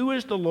say, who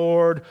is the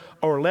Lord?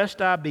 Or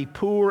lest I be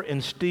poor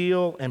and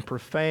steal and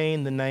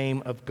profane the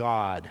name of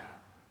God.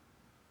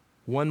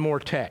 One more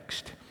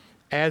text.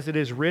 As it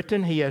is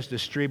written, he has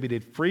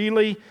distributed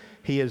freely.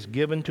 He has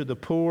given to the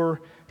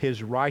poor.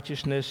 His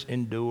righteousness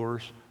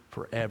endures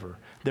forever.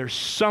 There's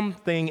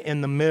something in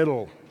the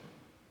middle.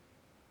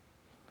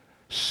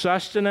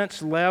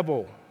 Sustenance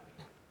level.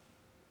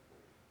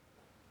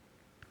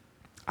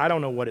 I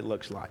don't know what it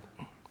looks like.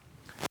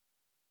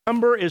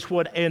 Number is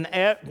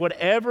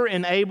whatever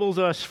enables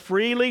us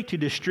freely to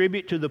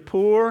distribute to the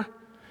poor.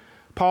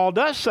 Paul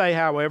does say,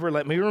 however,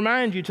 let me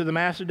remind you to the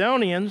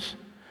Macedonians,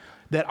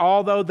 that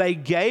although they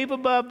gave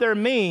above their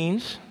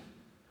means,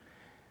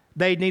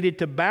 they needed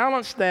to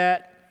balance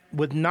that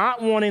with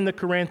not wanting the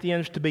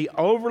Corinthians to be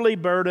overly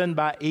burdened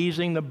by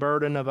easing the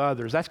burden of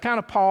others. That's kind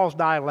of Paul's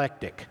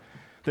dialectic.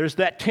 There's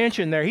that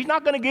tension there. He's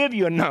not going to give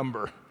you a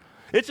number.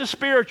 It's a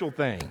spiritual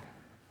thing.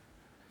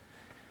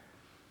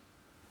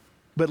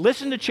 But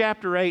listen to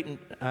chapter 8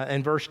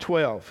 and verse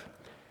 12.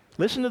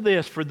 Listen to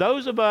this. For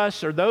those of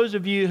us or those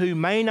of you who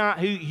may not,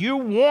 who you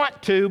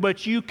want to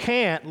but you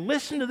can't,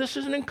 listen to this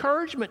as an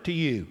encouragement to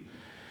you.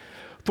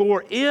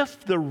 For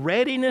if the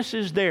readiness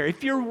is there,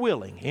 if you're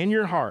willing in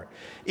your heart,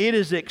 it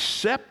is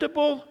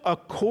acceptable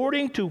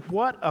according to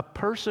what a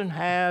person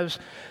has,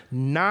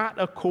 not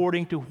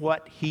according to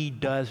what he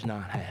does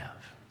not have.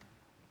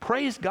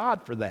 Praise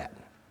God for that.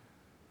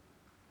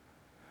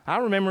 I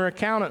remember an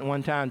accountant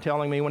one time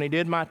telling me when he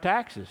did my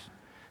taxes,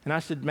 and I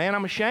said, man,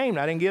 I'm ashamed.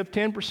 I didn't give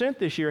 10%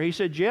 this year. He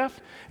said,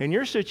 Jeff, in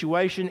your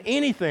situation,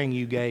 anything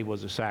you gave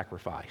was a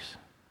sacrifice.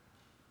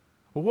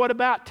 Well, what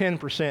about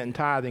 10% in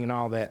tithing and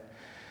all that?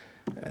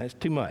 That's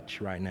too much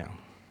right now.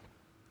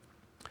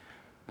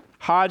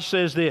 Hodge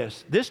says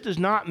this does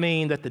not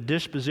mean that the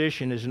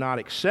disposition is not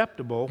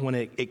acceptable when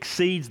it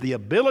exceeds the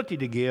ability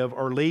to give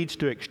or leads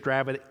to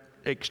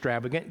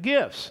extravagant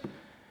gifts.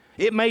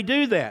 It may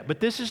do that, but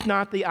this is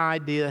not the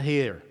idea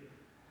here.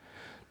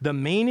 The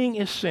meaning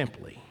is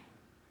simply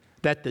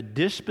that the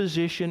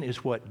disposition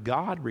is what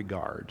God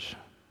regards,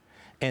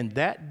 and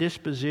that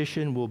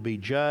disposition will be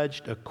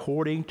judged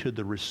according to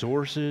the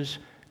resources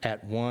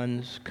at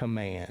one's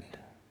command.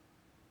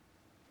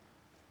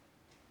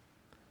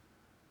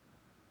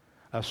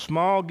 A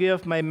small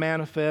gift may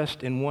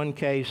manifest in one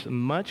case a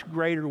much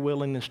greater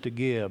willingness to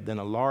give than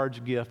a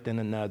large gift in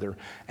another.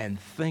 And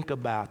think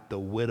about the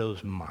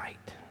widow's mite.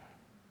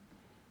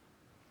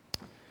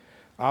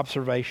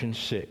 Observation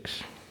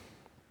 6.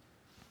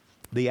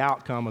 The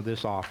outcome of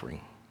this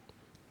offering.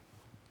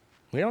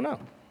 We don't know.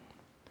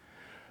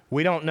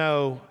 We don't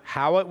know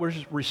how it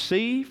was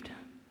received.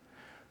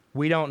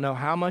 We don't know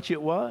how much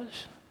it was.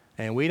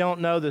 And we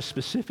don't know the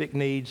specific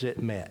needs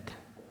it met.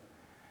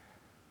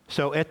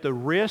 So at the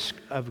risk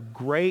of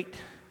great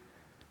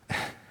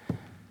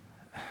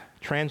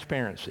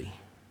transparency,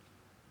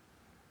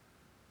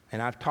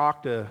 and I've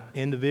talked to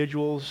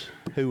individuals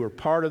who are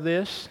part of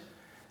this,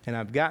 and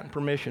I've gotten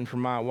permission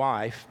from my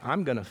wife,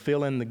 I'm going to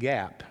fill in the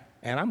gap.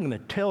 And I'm going to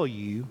tell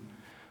you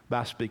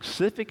by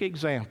specific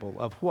example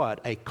of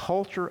what a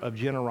culture of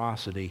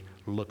generosity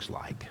looks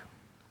like.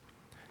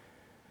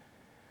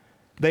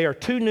 They are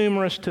too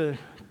numerous to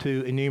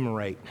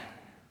enumerate.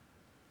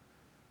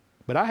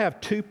 But I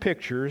have two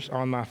pictures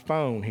on my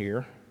phone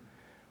here.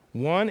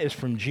 One is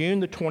from June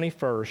the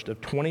 21st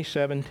of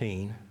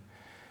 2017.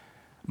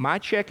 My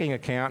checking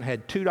account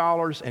had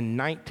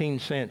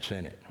 $2.19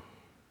 in it.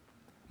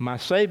 My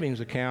savings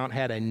account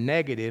had a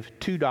negative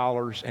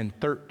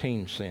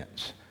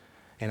 $2.13.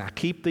 And I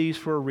keep these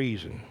for a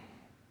reason.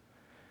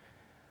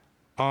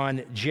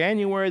 On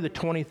January the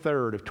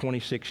 23rd of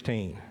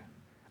 2016,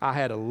 I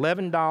had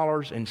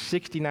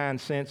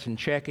 $11.69 in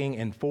checking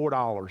and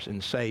 $4 in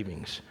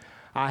savings.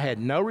 I had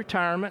no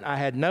retirement. I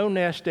had no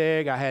nest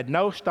egg. I had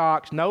no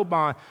stocks, no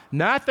bond,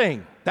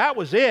 nothing. That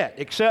was it,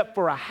 except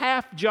for a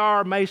half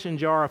jar, mason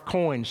jar of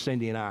coins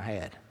Cindy and I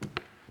had.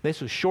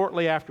 This was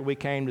shortly after we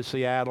came to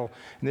Seattle,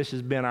 and this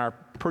has been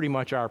pretty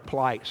much our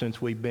plight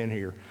since we've been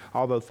here,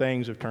 although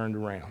things have turned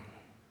around.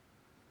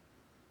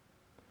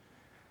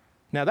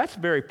 Now, that's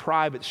very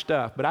private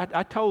stuff, but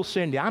I told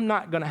Cindy I'm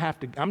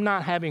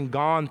not having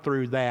gone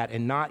through that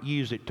and not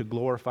use it to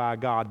glorify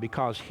God,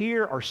 because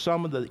here are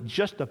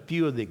just a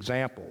few of the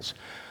examples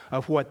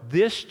of what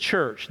this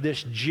church,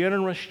 this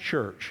generous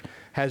church,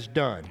 has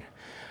done.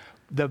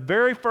 The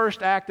very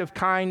first act of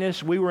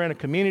kindness, we were in a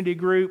community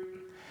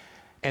group,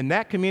 and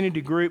that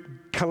community group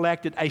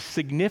collected a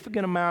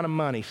significant amount of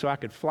money so I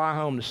could fly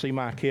home to see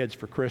my kids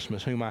for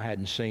Christmas, whom I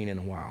hadn't seen in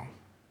a while.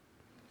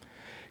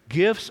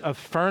 Gifts of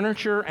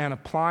furniture and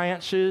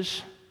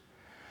appliances,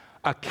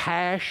 a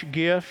cash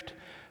gift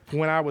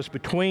when I was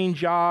between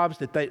jobs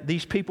that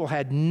these people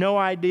had no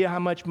idea how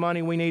much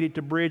money we needed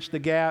to bridge the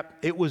gap.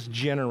 It was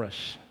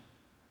generous.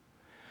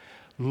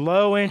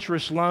 Low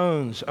interest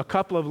loans, a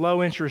couple of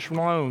low interest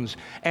loans,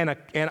 and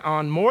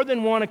on more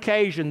than one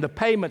occasion, the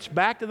payments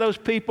back to those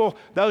people,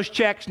 those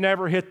checks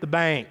never hit the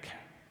bank.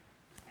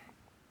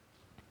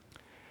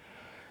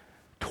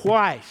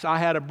 Twice I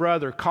had a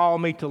brother call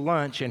me to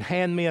lunch and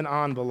hand me an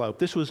envelope.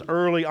 This was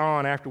early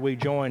on after we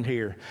joined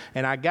here.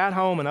 And I got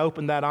home and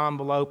opened that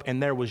envelope,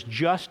 and there was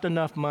just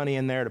enough money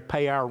in there to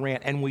pay our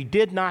rent, and we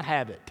did not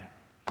have it.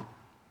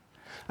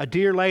 A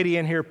dear lady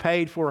in here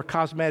paid for a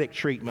cosmetic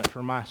treatment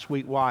for my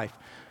sweet wife.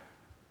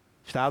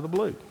 Just out of the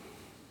blue.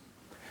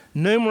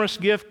 Numerous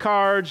gift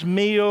cards,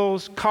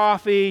 meals,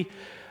 coffee,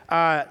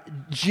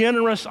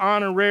 generous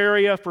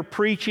honoraria for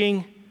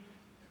preaching.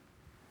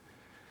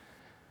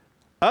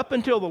 Up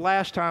until the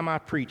last time I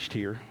preached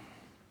here,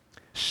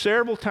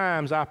 several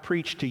times I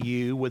preached to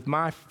you with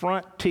my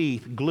front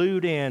teeth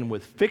glued in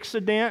with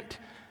Fix-A-Dent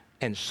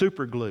and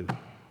super glue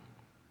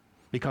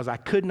because I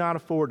could not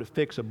afford to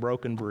fix a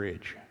broken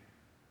bridge.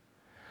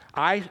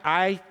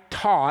 I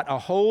taught a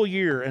whole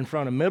year in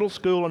front of middle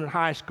school and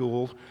high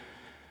school,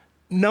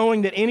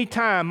 knowing that any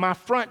time my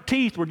front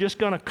teeth were just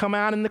going to come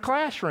out in the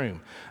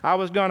classroom. I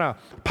was going to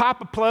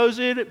pop a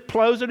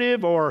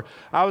plosive, or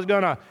I was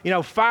going to,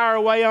 fire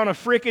away on a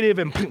fricative,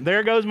 and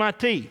there goes my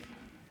teeth.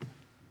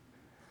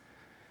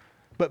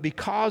 But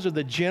because of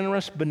the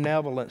generous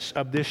benevolence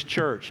of this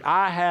church,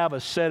 I have a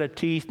set of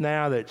teeth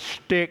now that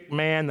stick,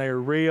 man, they're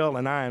real,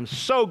 and I am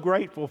so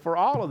grateful for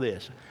all of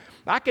this.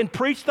 I can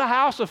preach the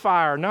house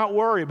afire, not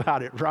worry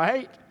about it,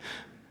 right?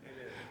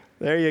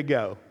 There you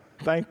go.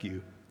 Thank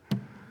you.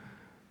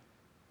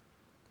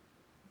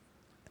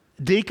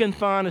 Deacon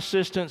fund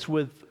assistance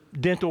with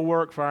dental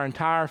work for our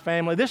entire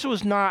family. This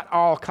was not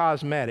all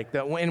cosmetic.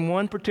 That in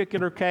one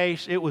particular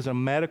case, it was a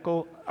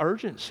medical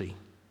urgency.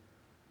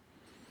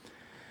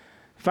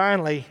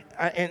 Finally,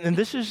 and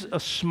this is a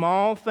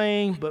small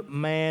thing, but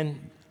man,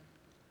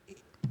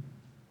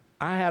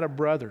 I had a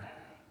brother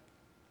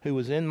who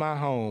was in my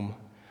home,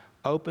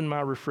 opened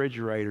my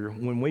refrigerator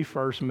when we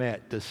first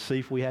met to see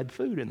if we had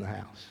food in the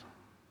house.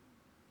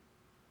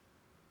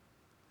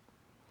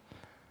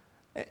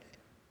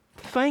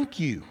 Thank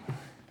you.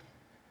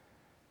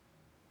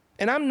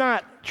 And I'm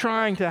not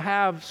trying to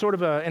have sort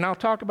of and I'll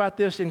talk about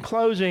this in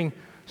closing,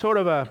 sort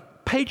of a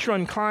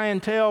patron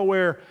clientele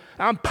where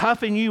I'm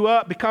puffing you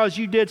up because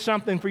you did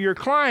something for your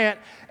client.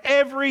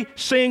 Every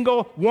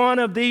single one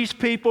of these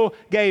people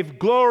gave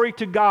glory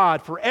to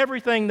God for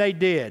everything they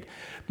did.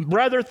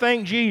 Brother,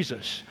 thank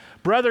Jesus.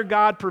 Brother,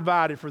 God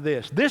provided for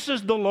this. This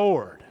is the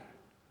Lord.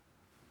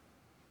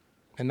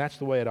 And that's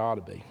the way it ought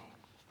to be.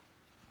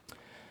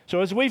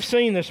 So as we've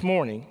seen this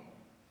morning,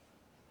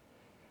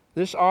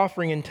 this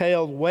offering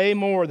entailed way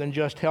more than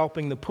just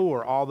helping the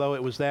poor, although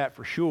it was that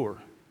for sure.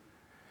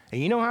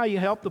 And you know how you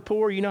help the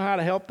poor? You know how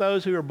to help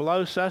those who are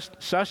below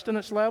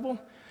sustenance level?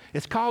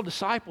 It's called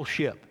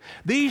discipleship.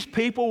 These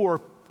people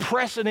were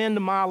pressing into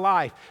my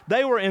life.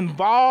 They were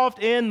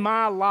involved in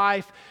my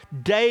life,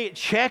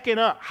 checking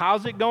up.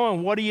 How's it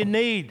going? What do you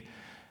need?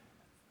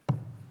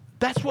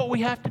 That's what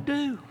we have to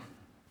do.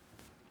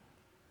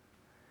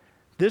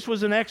 This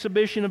was an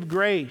exhibition of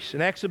grace,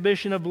 an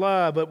exhibition of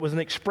love. It was an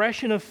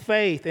expression of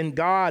faith in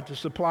God to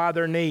supply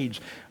their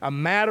needs, a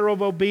matter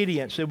of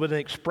obedience. It was an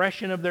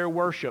expression of their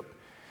worship.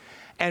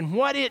 And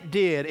what it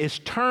did is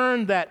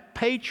turn that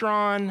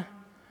patron-client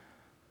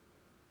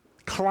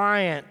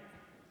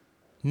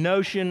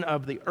notion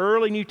of the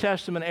early New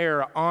Testament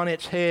era on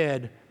its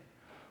head,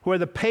 where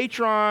the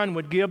patron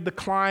would give the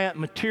client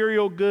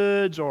material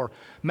goods, or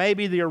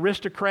maybe the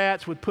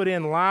aristocrats would put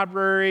in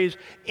libraries,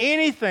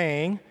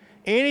 anything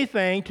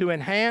to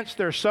enhance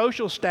their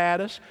social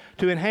status,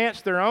 to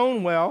enhance their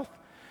own wealth,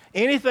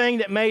 anything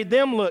that made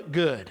them look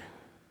good.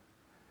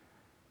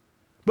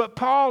 But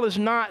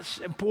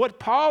what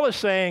Paul is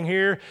saying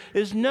here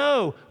is,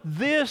 no,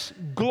 this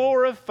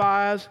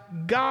glorifies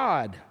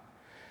God.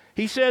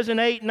 He says in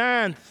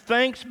 8:9,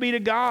 thanks be to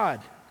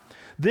God.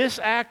 This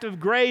act of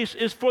grace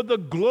is for the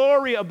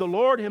glory of the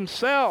Lord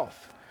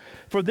Himself.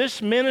 For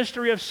this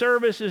ministry of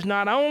service is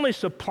not only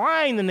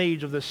supplying the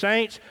needs of the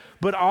saints,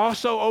 but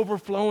also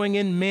overflowing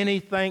in many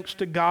thanks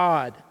to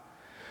God.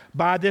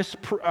 By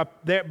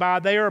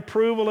their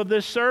approval of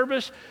this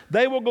service,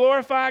 they will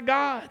glorify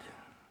God.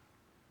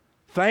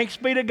 Thanks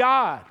be to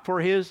God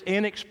for His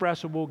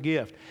inexpressible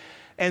gift.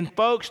 And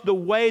folks, the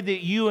way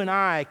that you and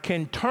I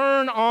can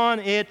turn on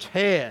its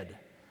head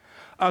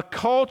a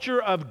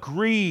culture of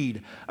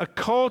greed, a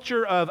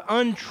culture of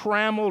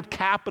untrammeled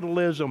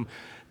capitalism,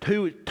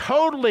 to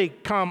totally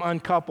come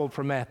uncoupled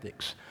from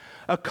ethics.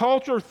 A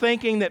culture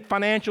thinking that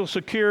financial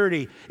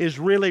security is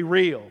really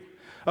real.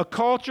 A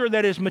culture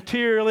that is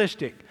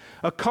materialistic.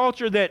 A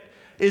culture that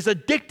is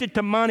addicted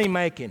to money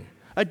making.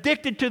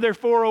 Addicted to their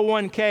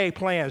 401k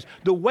plans.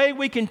 The way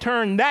we can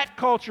turn that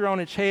culture on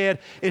its head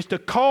is to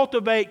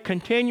cultivate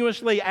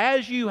continuously,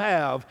 as you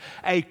have,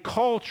 a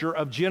culture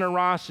of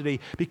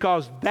generosity,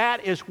 because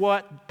that is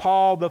what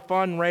Paul the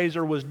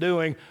fundraiser was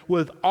doing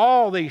with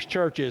all these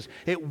churches.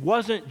 It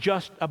wasn't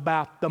just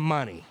about the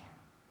money.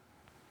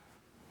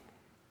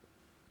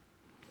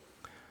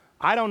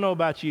 I don't know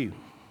about you,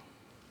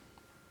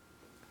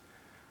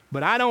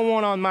 but I don't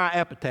want on my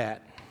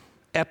epithet,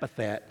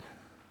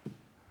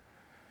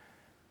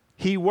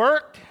 he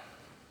worked,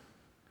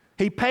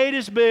 he paid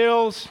his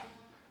bills,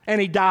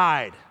 and he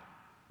died.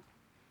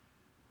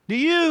 Do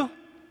you?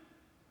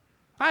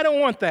 I don't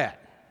want that.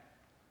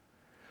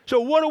 So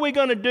what are we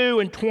going to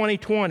do in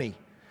 2020?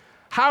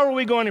 How are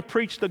we going to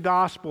preach the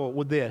gospel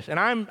with this? And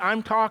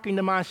I'm talking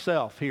to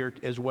myself here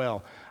as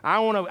well. I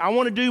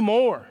want to do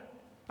more.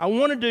 I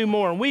want to do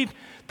more. And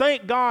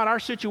thank God, our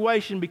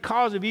situation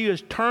because of you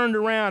has turned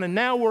around, and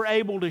now we're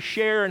able to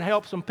share and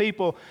help some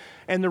people.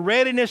 And the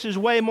readiness is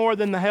way more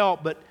than the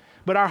help, but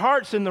our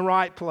heart's in the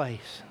right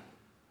place.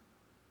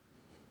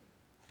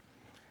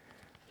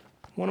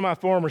 One of my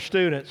former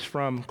students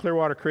from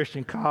Clearwater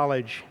Christian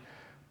College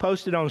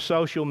posted on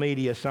social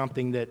media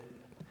something that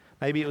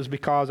maybe it was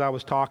because I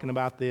was talking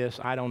about this,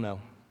 I don't know.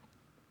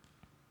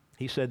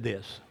 He said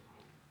this: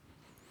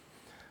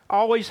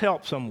 always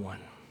help someone,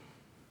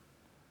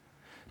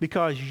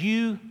 because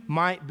you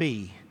might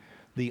be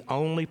the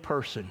only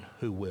person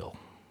who will.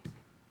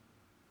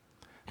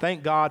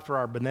 Thank God for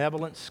our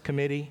benevolence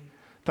committee.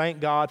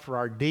 Thank God for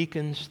our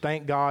deacons.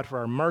 Thank God for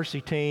our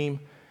mercy team.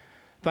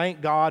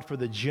 Thank God for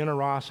the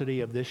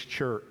generosity of this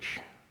church.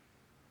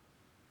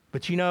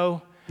 But you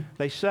know,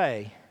 they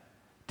say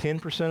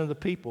 10% of the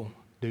people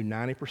do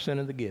 90%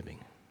 of the giving.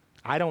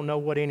 I don't know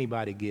what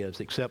anybody gives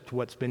except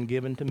what's been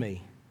given to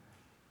me.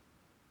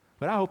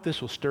 But I hope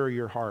this will stir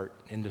your heart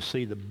and to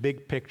see the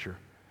big picture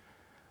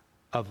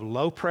of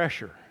low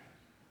pressure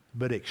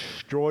but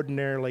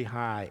extraordinarily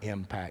high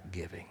impact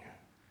giving.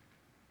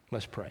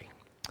 Let's pray.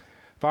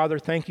 Father,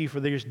 thank you for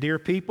these dear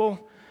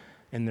people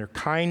and their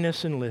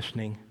kindness in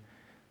listening.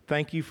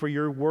 Thank you for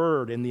your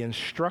word and the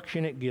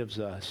instruction it gives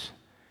us.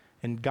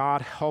 And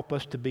God, help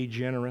us to be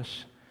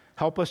generous.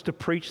 Help us to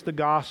preach the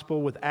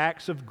gospel with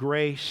acts of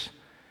grace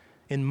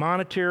in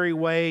monetary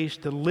ways,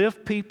 to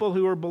lift people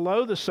who are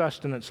below the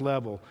sustenance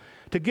level,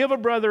 to give a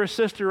brother or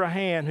sister a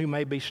hand who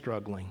may be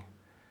struggling.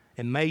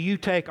 And may you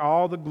take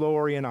all the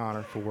glory and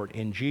honor for it.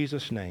 In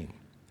Jesus' name,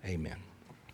 amen.